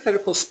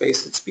hypothetical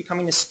space that's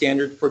becoming a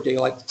standard for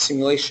daylight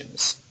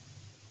simulations.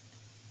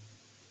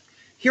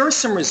 Here are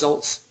some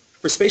results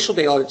for spatial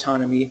daylight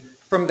autonomy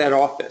from that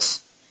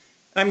office.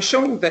 And I'm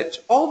showing that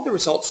all of the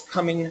results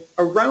come in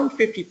around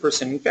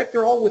 50%. In fact,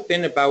 they're all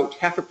within about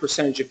half a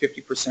percentage of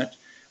 50%,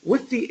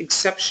 with the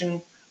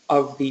exception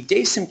of the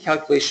DaySim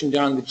calculation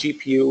done on the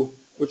GPU,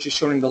 which is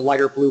shown in the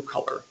lighter blue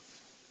color.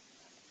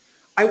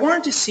 I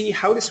wanted to see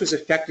how this was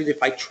affected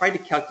if I tried to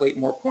calculate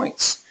more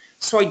points.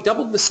 So I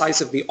doubled the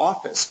size of the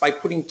office by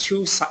putting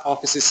two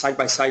offices side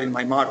by side in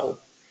my model.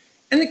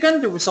 And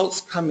again, the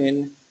results come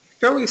in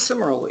fairly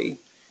similarly,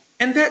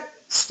 and that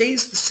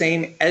stays the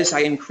same as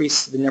I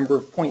increase the number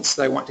of points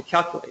that I want to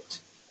calculate.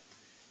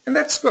 And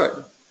that's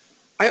good.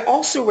 I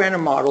also ran a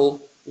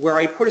model where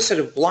I put a set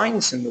of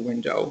blinds in the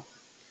window.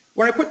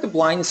 When I put the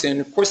blinds in,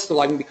 of course, the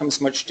lighting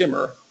becomes much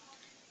dimmer.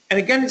 And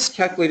again, it's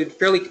calculated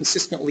fairly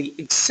consistently,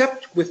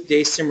 except with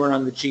DaySim run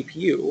on the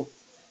GPU,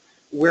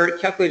 where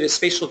it calculated a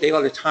spatial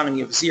daylight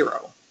autonomy of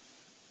 0.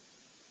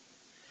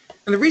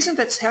 And the reason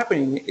that's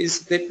happening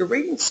is that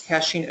irradiance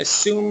caching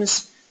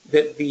assumes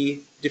that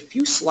the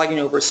diffuse lighting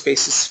over a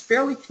space is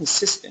fairly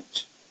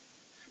consistent.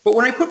 But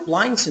when I put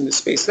blinds in the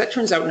space, that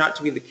turns out not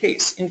to be the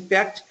case. In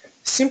fact,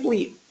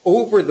 simply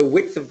over the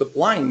width of the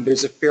blind,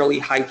 there's a fairly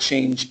high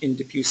change in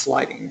diffuse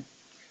lighting.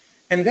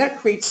 And that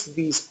creates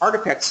these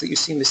artifacts that you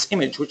see in this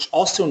image, which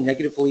also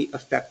negatively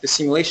affect the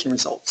simulation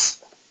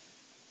results.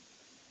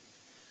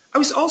 I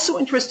was also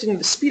interested in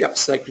the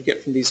speedups that I could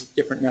get from these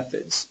different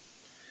methods.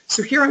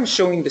 So here I'm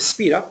showing the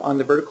speedup on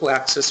the vertical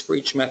axis for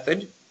each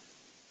method.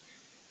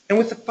 And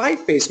with the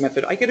 5-phase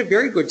method, I get a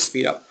very good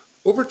speedup,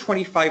 over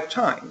 25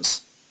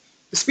 times.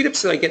 The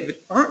speedups that I get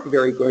that aren't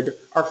very good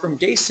are from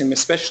DaySim,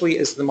 especially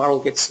as the model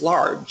gets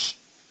large,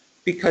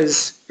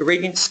 because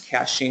irradiance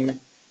caching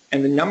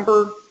and the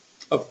number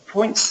of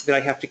points that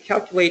I have to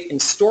calculate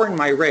and store in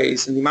my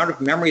arrays and the amount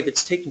of memory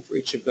that's taken for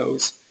each of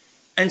those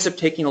ends up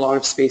taking a lot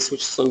of space,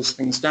 which slows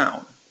things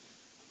down.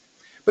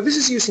 But this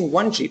is using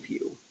one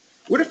GPU.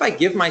 What if I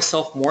give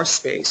myself more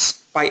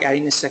space by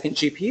adding a second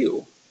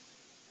GPU?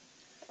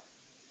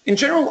 In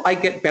general, I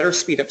get better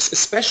speedups,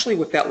 especially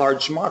with that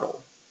large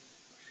model.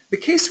 The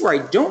case where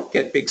I don't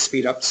get big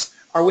speedups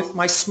are with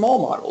my small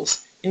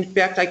models. In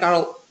fact, I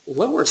got a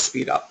lower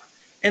speedup.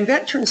 And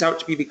that turns out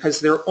to be because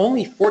there are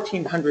only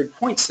 1,400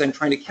 points that I'm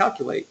trying to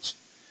calculate.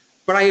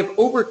 But I have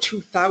over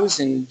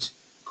 2,000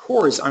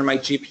 cores on my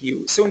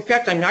GPU. So in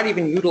fact, I'm not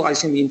even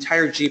utilizing the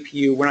entire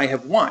GPU when I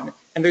have one.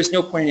 And there's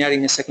no point in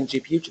adding a second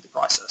GPU to the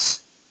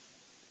process.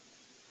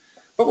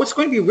 But what's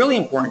going to be really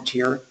important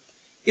here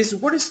is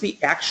what is the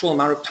actual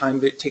amount of time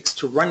that it takes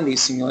to run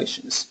these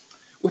simulations.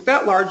 With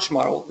that large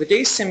model, the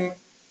DaySim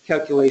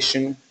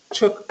calculation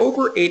took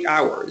over 8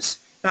 hours.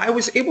 Now I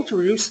was able to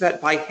reduce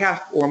that by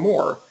half or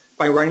more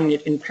by running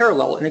it in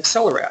parallel in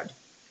Accelerad.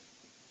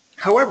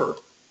 However,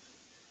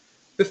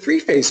 the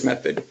 3-phase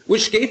method,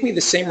 which gave me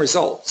the same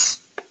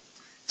results,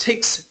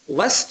 takes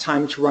less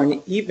time to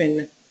run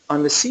even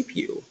on the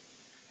CPU.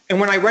 And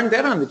when I run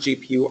that on the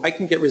GPU, I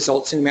can get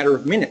results in a matter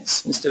of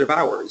minutes instead of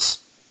hours.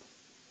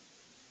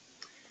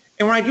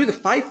 And when I do the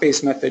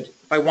 5-phase method,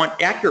 if I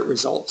want accurate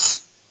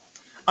results,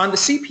 on the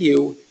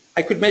CPU,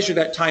 I could measure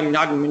that time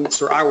not in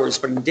minutes or hours,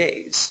 but in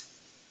days.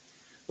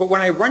 But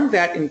when I run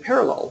that in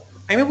parallel,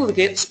 I'm able to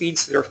get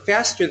speeds that are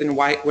faster than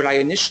what I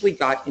initially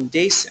got in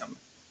DaySim.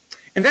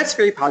 And that's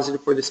very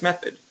positive for this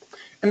method.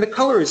 And the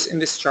colors in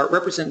this chart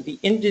represent the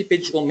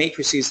individual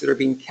matrices that are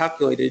being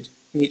calculated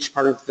in each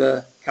part of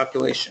the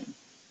calculation.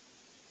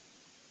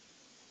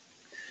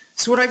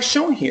 So what I've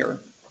shown here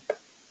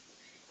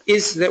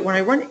is that when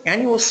I run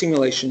annual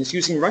simulations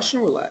using Russian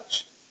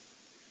roulette,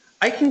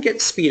 I can get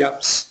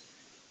speedups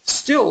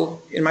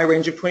still in my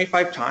range of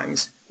 25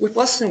 times with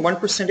less than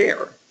 1%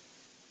 error.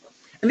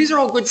 And these are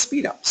all good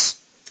speedups,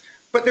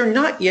 but they're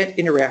not yet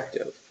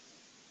interactive.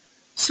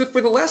 So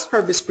for the last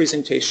part of this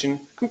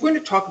presentation, I'm going to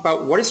talk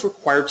about what is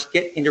required to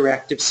get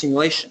interactive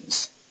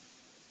simulations.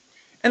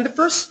 And the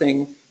first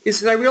thing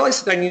is that I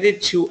realized that I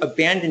needed to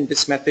abandon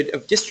this method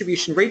of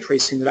distribution ray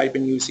tracing that I've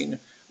been using,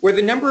 where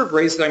the number of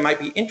rays that I might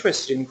be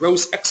interested in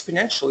grows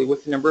exponentially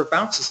with the number of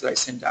bounces that I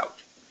send out.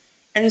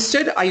 And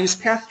instead, I use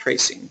path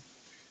tracing.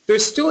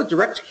 There's still a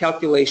direct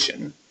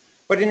calculation,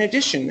 but in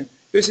addition,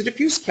 there's a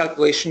diffuse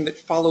calculation that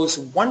follows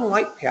one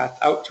light path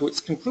out to its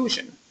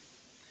conclusion.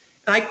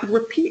 And I could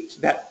repeat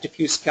that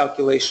diffuse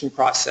calculation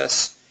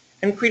process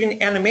and create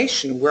an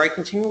animation where I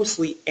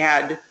continuously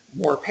add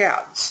more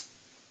paths.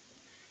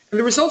 And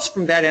the results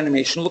from that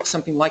animation look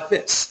something like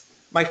this.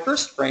 My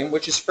first frame,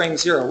 which is frame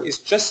 0, is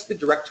just the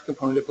direct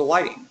component of the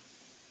lighting.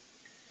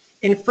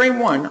 In frame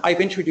 1,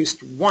 I've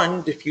introduced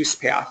one diffuse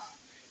path,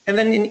 and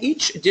then in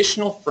each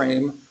additional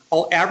frame,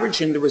 I'll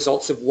average in the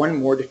results of one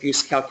more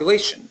diffuse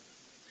calculation.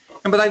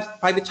 And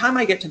by the time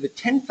I get to the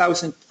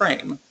 10,000th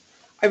frame,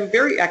 I have a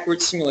very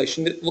accurate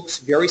simulation that looks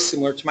very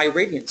similar to my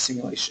irradiance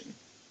simulation.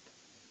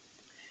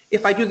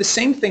 If I do the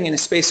same thing in a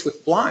space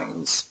with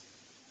blinds,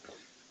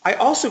 I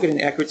also get an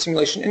accurate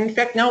simulation, and in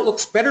fact now it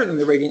looks better than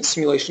the irradiance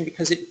simulation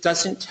because it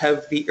doesn't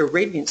have the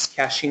irradiance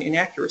caching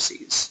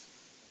inaccuracies.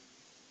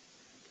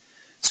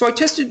 So I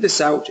tested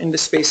this out in the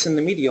space in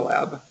the Media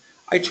Lab.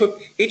 I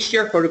took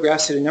HDR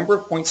photographs at a number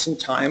of points in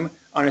time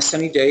on a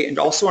sunny day and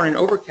also on an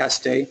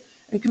overcast day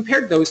and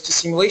compared those to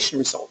simulation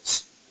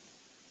results.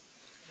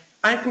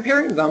 I'm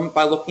comparing them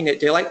by looking at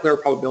daylight glare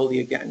probability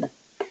again.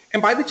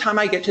 And by the time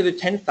I get to the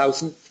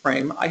 10,000th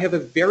frame, I have a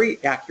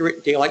very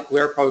accurate daylight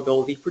glare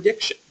probability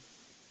prediction.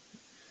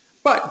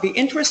 But the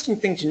interesting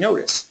thing to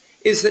notice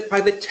is that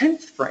by the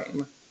 10th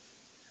frame,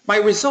 my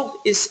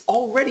result is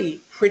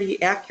already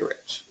pretty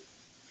accurate.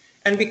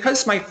 And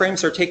because my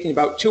frames are taking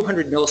about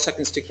 200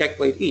 milliseconds to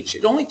calculate each,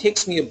 it only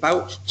takes me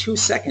about 2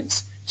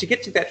 seconds to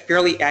get to that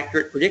fairly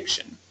accurate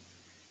prediction.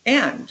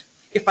 And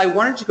if I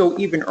wanted to go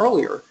even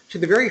earlier, to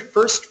the very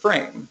first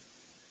frame,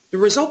 the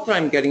result that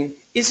I'm getting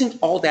isn't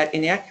all that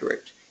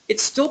inaccurate.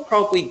 It's still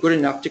probably good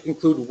enough to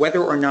conclude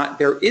whether or not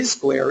there is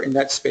glare in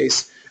that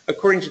space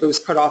according to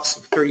those cutoffs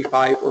of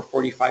 35 or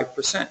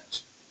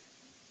 45%.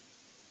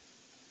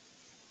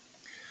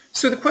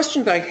 So the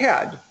question that I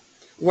had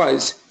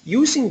was,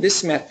 using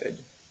this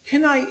method,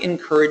 can I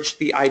encourage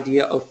the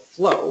idea of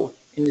flow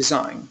in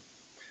design?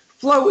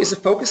 Flow is a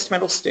focused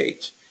mental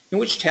state in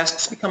which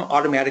tasks become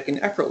automatic and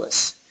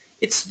effortless.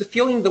 It's the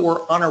feeling that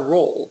we're on a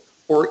roll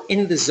or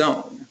in the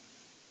zone.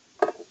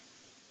 And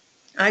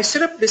I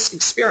set up this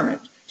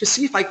experiment to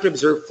see if I could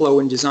observe flow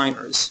in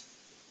designers.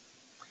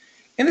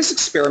 In this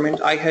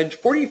experiment, I had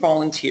 40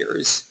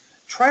 volunteers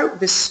try out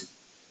this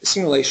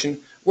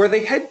simulation where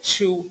they had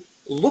to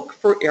look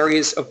for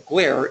areas of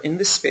glare in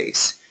the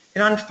space,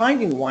 and on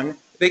finding one,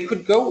 they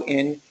could go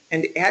in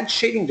and add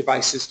shading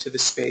devices to the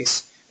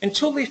space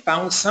until they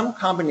found some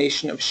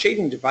combination of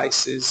shading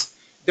devices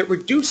that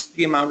reduced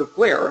the amount of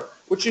glare,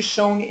 which is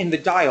shown in the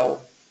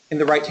dial in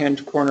the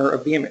right-hand corner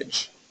of the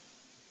image.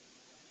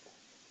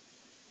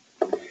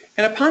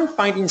 And upon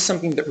finding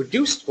something that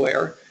reduced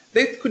glare,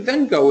 they could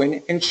then go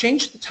in and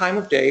change the time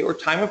of day or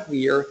time of the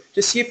year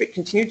to see if it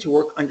continued to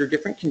work under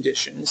different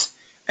conditions,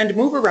 and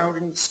move around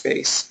in the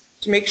space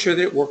to make sure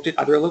that it worked at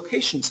other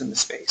locations in the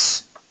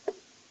space.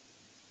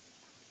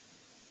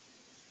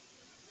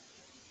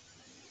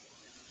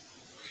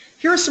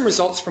 Here are some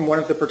results from one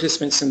of the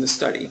participants in the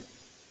study.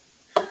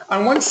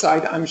 On one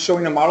side, I'm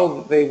showing a model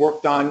that they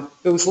worked on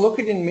that was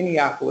located in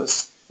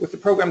Minneapolis with the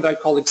program that I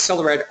call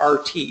Accelerad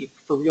RT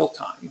for real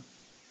time.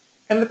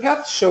 And the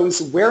path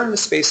shows where in the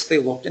space they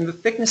looked, and the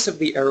thickness of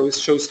the arrows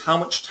shows how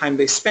much time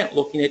they spent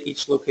looking at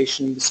each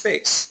location in the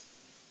space.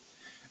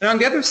 And on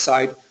the other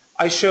side,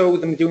 I show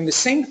them doing the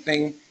same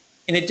thing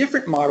in a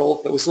different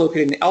model that was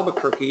located in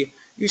Albuquerque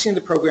using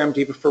the program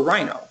Diva for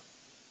Rhino.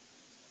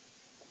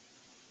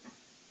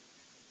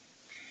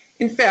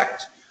 In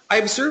fact, I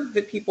observed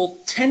that people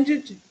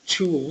tended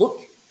to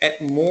look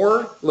at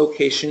more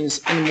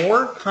locations and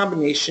more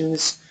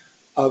combinations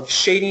of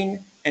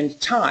shading and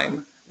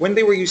time when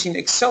they were using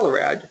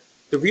Accelerad,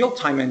 the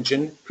real-time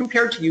engine,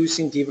 compared to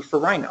using Diva for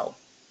Rhino.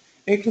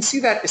 And you can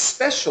see that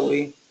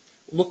especially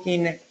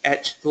looking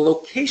at the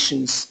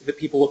locations that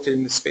people looked at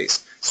in the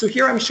space. So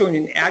here I'm showing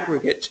an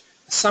aggregate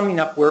summing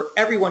up where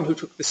everyone who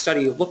took the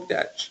study looked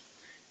at.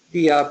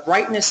 The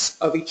brightness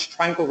of each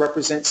triangle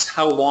represents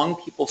how long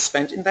people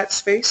spent in that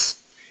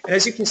space. And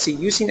as you can see,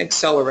 using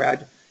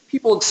Accelerad,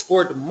 people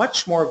explored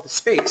much more of the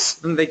space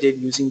than they did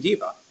using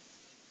Diva.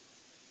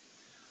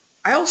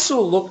 I also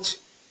looked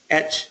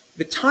at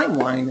the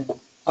timeline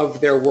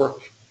of their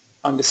work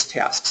on this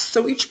task.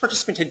 So each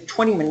participant had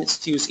 20 minutes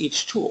to use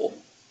each tool.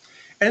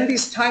 And in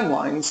these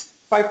timelines,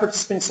 5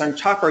 participants on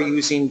top are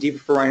using Diva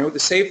for Rhino. The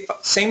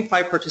same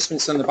 5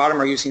 participants on the bottom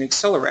are using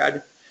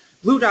Accelerad.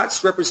 Blue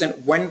dots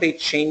represent when they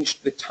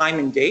changed the time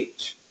and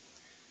date.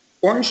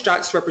 Orange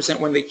dots represent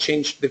when they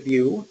changed the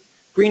view.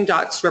 Green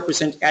dots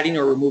represent adding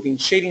or removing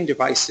shading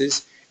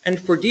devices. And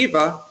for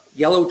Diva,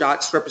 yellow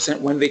dots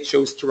represent when they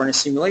chose to run a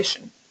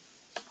simulation.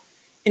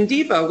 In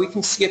Diva, we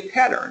can see a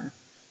pattern.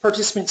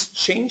 Participants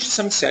change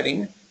some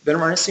setting, then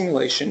run a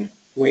simulation,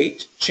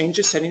 wait, change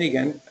a setting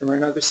again, and run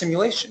another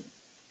simulation.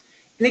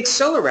 In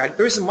Accelerad,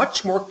 there is a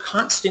much more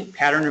constant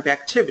pattern of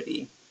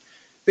activity.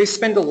 They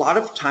spend a lot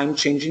of time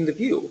changing the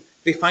view.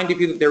 They find a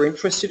view that they're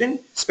interested in,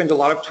 spend a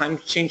lot of time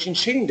changing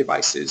shading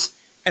devices,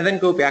 and then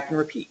go back and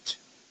repeat.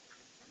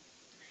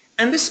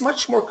 And this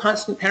much more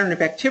constant pattern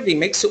of activity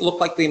makes it look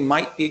like they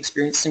might be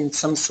experiencing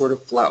some sort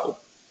of flow.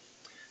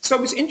 So I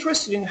was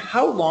interested in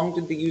how long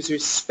did the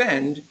users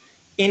spend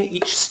in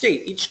each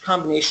state, each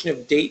combination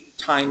of date,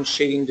 time,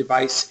 shading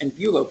device, and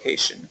view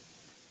location.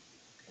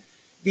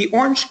 The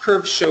orange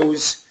curve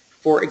shows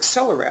for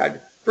Accelerad,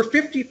 for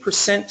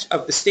 50%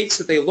 of the states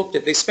that they looked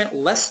at, they spent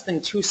less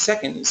than 2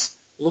 seconds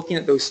looking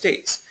at those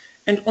states.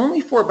 And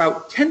only for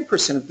about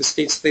 10% of the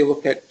states they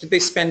looked at did they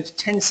spend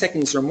 10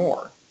 seconds or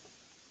more.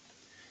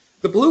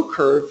 The blue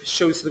curve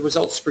shows the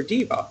results for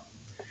Diva.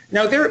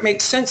 Now there it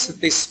makes sense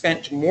that they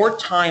spent more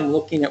time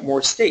looking at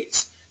more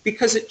states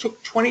because it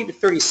took 20 to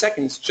 30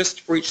 seconds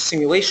just for each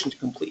simulation to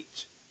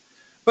complete.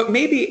 But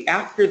maybe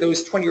after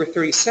those 20 or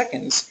 30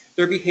 seconds,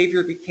 their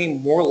behavior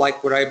became more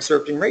like what I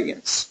observed in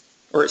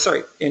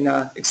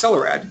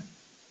Accelerad.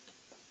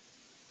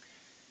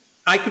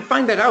 I could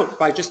find that out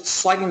by just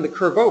sliding the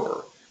curve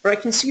over, but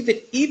I can see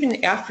that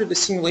even after the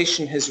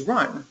simulation has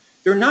run,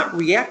 they're not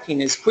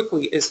reacting as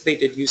quickly as they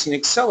did using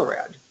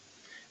Accelerad.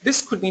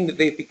 This could mean that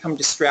they've become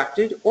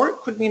distracted, or it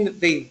could mean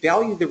that they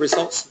value the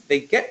results that they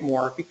get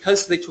more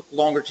because they took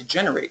longer to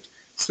generate.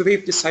 So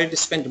they've decided to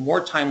spend more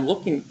time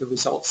looking at the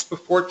results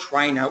before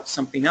trying out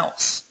something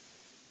else.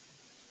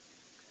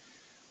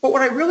 But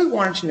what I really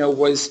wanted to know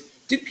was,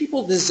 did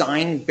people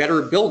design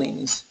better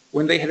buildings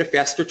when they had a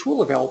faster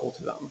tool available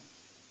to them.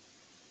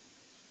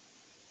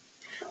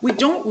 We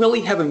don't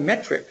really have a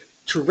metric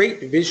to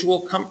rate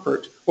visual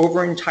comfort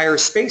over entire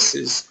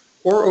spaces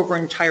or over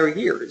entire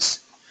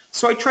years,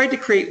 so I tried to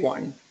create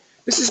one.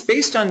 This is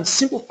based on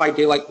simplified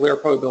daylight glare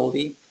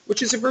probability,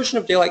 which is a version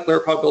of daylight glare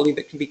probability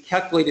that can be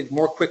calculated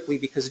more quickly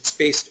because it's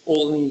based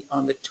only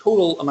on the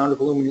total amount of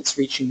illuminance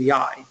reaching the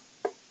eye.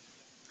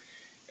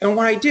 And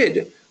what I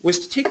did was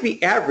to take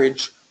the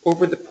average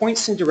over the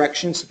points and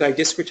directions that I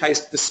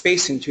discretized the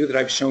space into that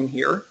I've shown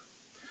here,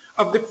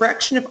 of the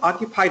fraction of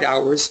occupied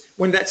hours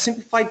when that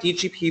simplified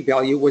DGP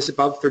value was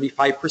above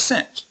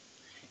 35%.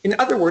 In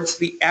other words,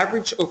 the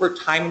average over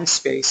time and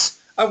space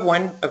of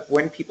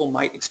when people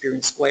might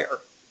experience glare.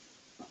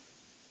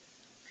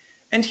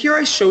 And here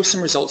I show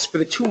some results for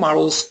the two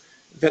models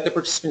that the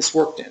participants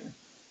worked in.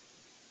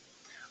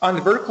 On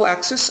the vertical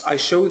axis, I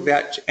show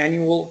that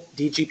annual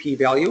DGP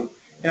value,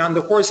 and on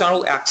the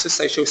horizontal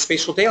axis, I show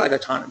spatial daylight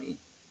autonomy.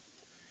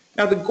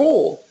 Now the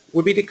goal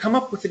would be to come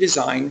up with a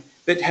design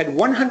that had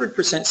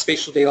 100%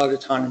 spatial daylight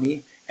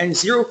autonomy and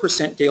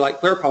 0%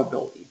 daylight glare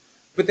probability.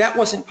 But that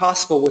wasn't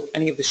possible with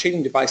any of the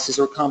shading devices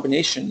or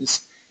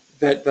combinations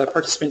that the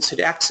participants had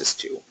access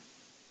to.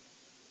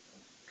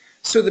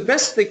 So the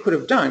best they could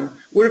have done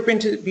would have been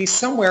to be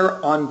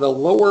somewhere on the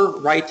lower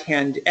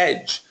right-hand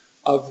edge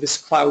of this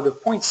cloud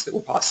of points that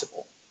were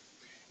possible.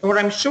 And what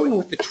I'm showing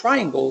with the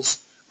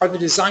triangles are the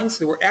designs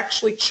that were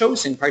actually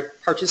chosen by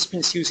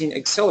participants using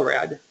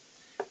Accelerad,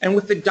 and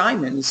with the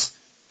diamonds,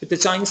 the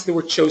designs that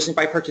were chosen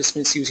by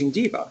participants using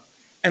DIVA.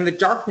 And the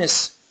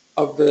darkness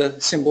of the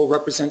symbol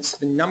represents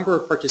the number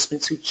of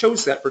participants who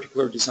chose that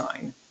particular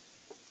design.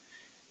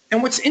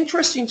 And what's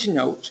interesting to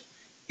note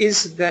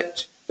is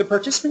that the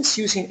participants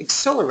using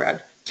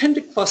Accelerad tend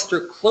to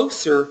cluster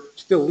closer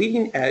to the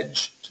leading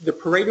edge, to the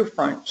Pareto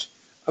front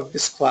of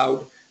this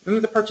cloud, than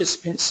the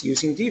participants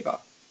using DIVA.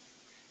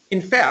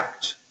 In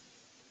fact,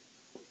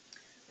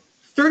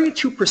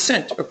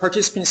 32% of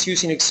participants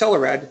using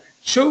Accelerad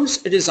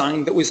chose a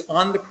design that was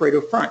on the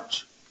Pareto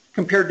front,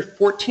 compared to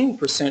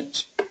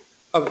 14%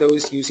 of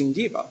those using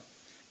DIVA.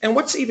 And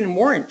what's even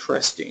more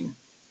interesting,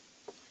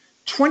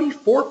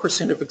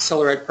 24% of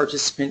Accelerad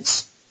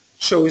participants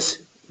chose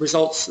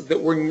results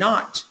that were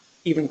not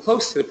even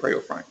close to the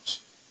Pareto front,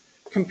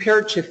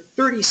 compared to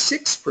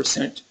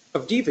 36%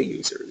 of DIVA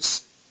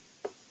users,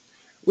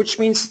 which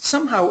means that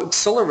somehow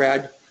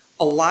Accelerad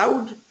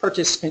allowed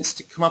participants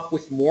to come up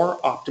with more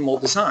optimal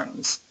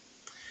designs.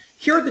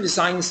 Here are the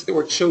designs that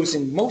were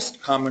chosen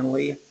most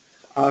commonly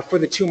for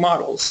the two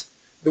models.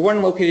 The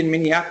one located in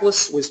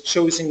Minneapolis was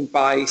chosen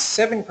by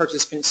 7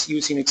 participants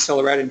using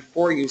Accelerad and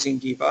 4 using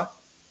DIVA.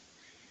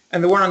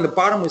 And the one on the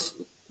bottom,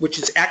 which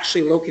is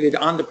actually located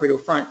on the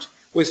Pareto front,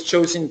 was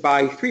chosen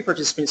by 3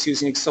 participants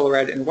using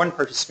Accelerad and 1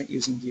 participant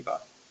using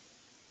DIVA.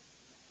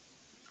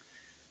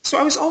 So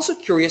I was also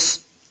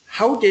curious,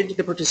 how did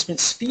the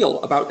participants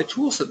feel about the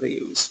tools that they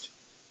used?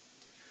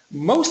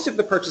 Most of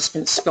the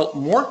participants felt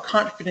more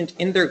confident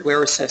in their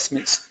glare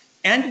assessments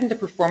and in the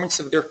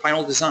performance of their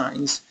final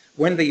designs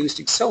when they used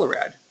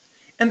Accelerad.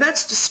 And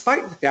that's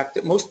despite the fact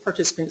that most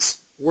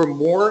participants were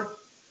more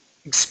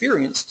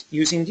experienced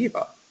using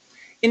DIVA.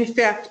 In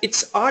fact,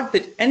 it's odd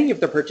that any of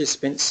the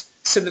participants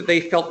said that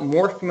they felt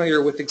more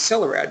familiar with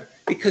Accelerad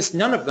because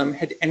none of them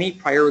had any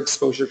prior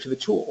exposure to the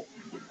tool.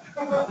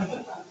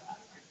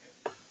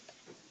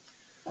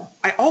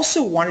 I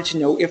also wanted to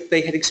know if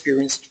they had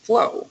experienced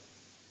flow.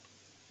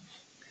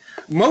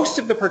 Most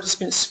of the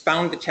participants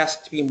found the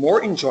test to be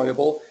more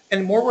enjoyable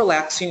and more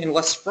relaxing and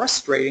less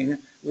frustrating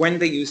when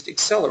they used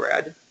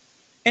Accelerad.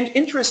 And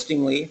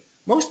interestingly,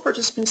 most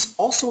participants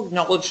also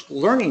acknowledged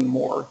learning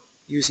more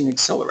using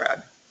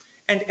Accelerad.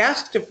 And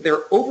asked of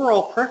their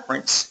overall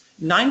preference,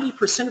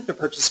 90% of the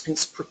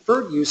participants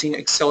preferred using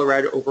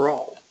Accelerad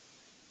overall.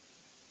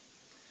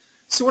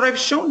 So what I've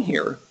shown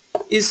here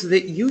is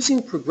that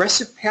using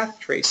progressive path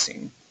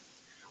tracing,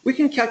 we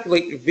can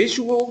calculate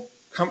visual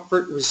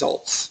comfort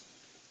results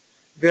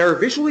that are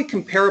visually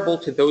comparable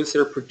to those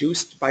that are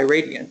produced by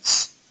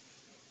radiance,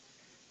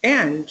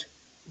 and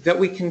that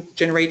we can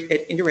generate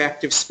at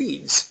interactive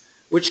speeds,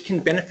 which can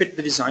benefit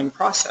the design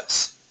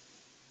process.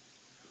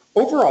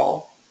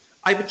 Overall,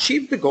 I've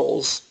achieved the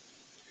goals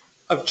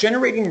of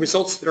generating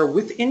results that are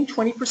within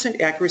 20%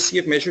 accuracy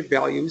of measured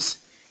values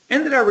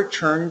and that are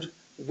returned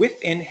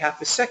within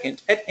half a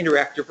second at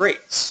interactive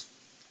rates.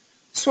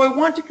 So I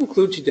want to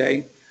conclude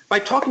today by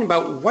talking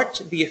about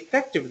what the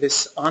effect of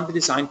this on the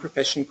design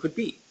profession could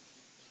be.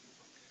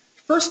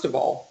 First of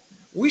all,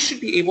 we should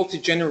be able to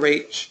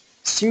generate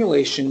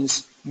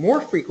simulations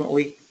more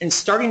frequently and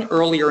starting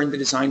earlier in the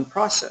design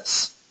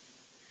process.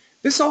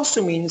 This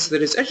also means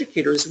that as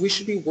educators, we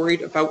should be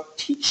worried about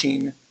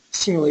teaching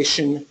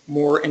simulation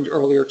more and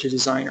earlier to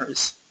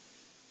designers.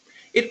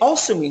 It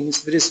also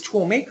means that as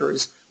tool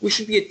makers, we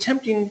should be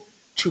attempting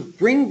to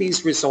bring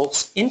these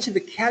results into the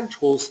CAD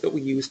tools that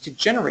we use to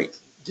generate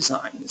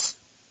designs.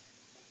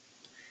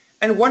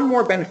 And one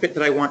more benefit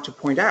that I want to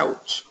point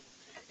out,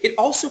 it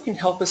also can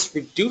help us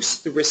reduce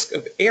the risk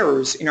of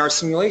errors in our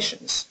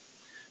simulations.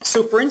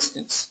 So for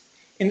instance,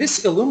 In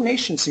this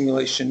illumination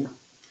simulation,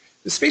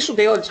 the spatial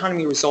daylight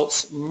autonomy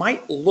results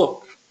might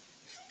look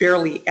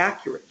fairly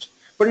accurate,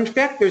 but in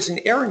fact there's an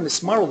error in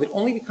this model that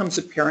only becomes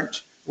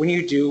apparent when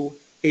you do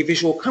a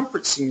visual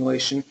comfort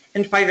simulation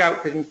and find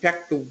out that in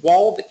fact the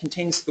wall that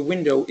contains the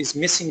window is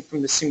missing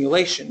from the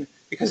simulation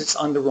because it's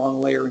on the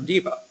wrong layer in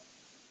DEVA.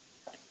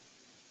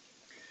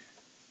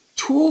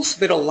 Tools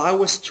that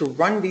allow us to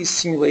run these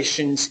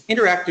simulations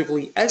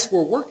interactively as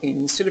we're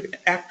working instead of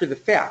after the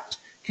fact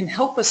can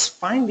help us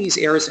find these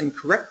errors and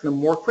correct them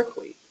more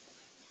quickly.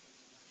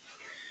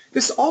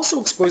 This also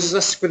exposes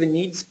us for the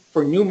needs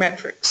for new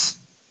metrics.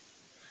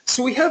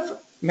 So we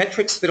have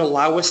metrics that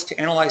allow us to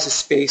analyze a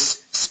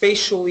space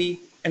spatially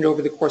and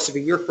over the course of a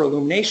year for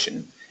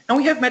illumination, and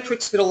we have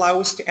metrics that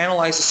allow us to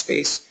analyze a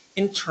space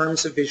in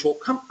terms of visual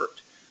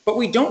comfort. But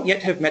we don't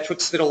yet have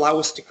metrics that allow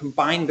us to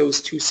combine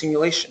those two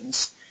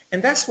simulations,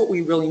 and that's what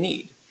we really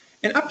need.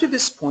 And up to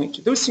this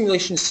point, those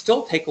simulations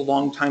still take a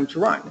long time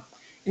to run.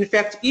 In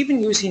fact,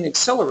 even using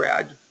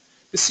Accelerad,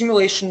 the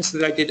simulations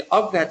that I did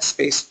of that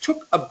space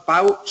took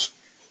about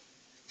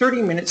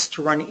 30 minutes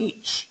to run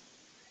each.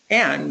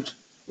 And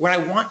when I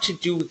want to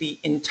do the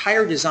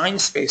entire design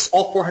space,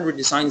 all 400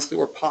 designs that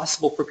were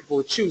possible for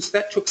people to choose,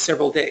 that took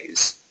several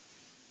days.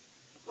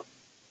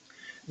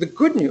 The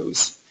good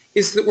news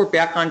is that we're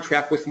back on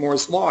track with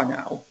Moore's Law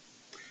now.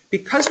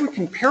 Because we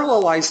can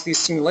parallelize these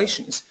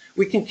simulations,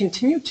 we can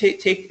continue to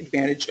take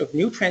advantage of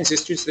new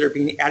transistors that are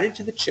being added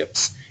to the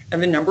chips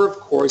and the number of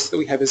cores that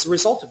we have as a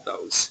result of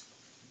those.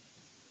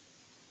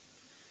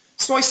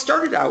 So I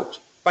started out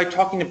by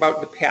talking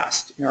about the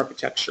past in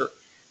architecture.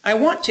 I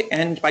want to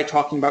end by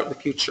talking about the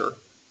future.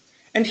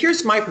 And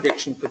here's my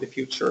prediction for the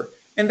future,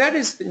 and that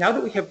is that now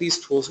that we have these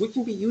tools, we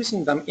can be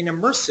using them in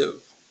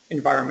immersive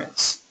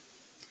environments.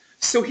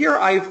 So here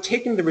I've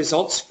taken the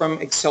results from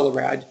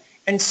Accelerad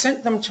and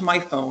sent them to my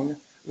phone,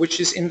 which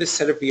is in this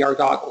set of VR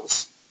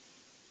goggles.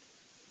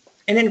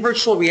 And in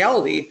virtual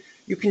reality,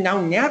 you can now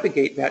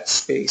navigate that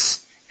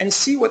space and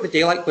see what the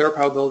daylight glare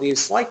probability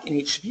is like in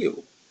each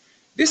view.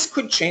 This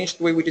could change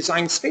the way we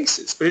design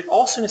spaces, but it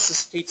also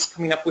necessitates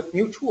coming up with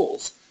new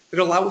tools that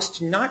allow us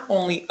to not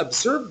only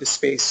observe the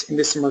space in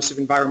this immersive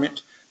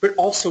environment, but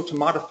also to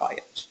modify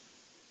it.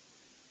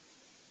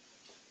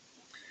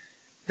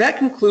 That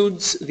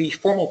concludes the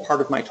formal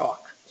part of my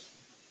talk.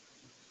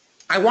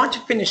 I want to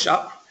finish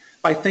up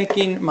by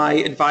thanking my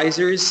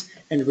advisors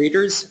and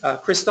readers,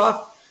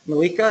 Christoph,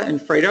 Malika,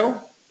 and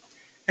Fredo,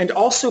 and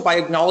also by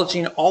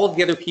acknowledging all of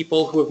the other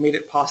people who have made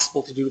it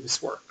possible to do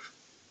this work.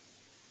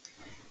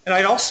 And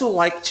I'd also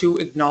like to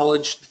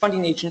acknowledge the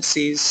funding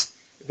agencies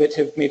that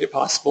have made it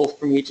possible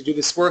for me to do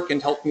this work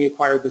and helped me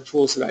acquire the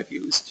tools that I've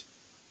used.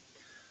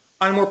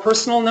 On a more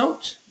personal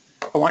note,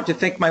 I want to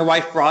thank my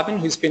wife, Robin,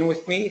 who's been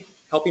with me,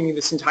 helping me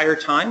this entire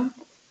time.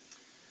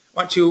 I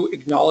want to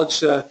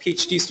acknowledge the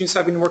PhD students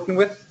I've been working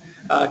with.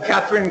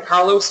 Catherine and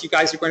Carlos, you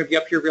guys are going to be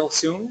up here real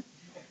soon.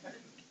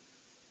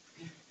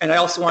 And I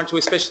also want to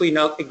especially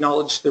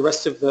acknowledge the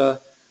rest of the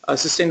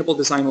Sustainable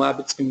Design Lab.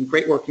 It's been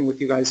great working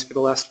with you guys for the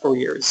last 4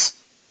 years.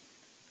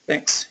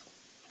 Thanks.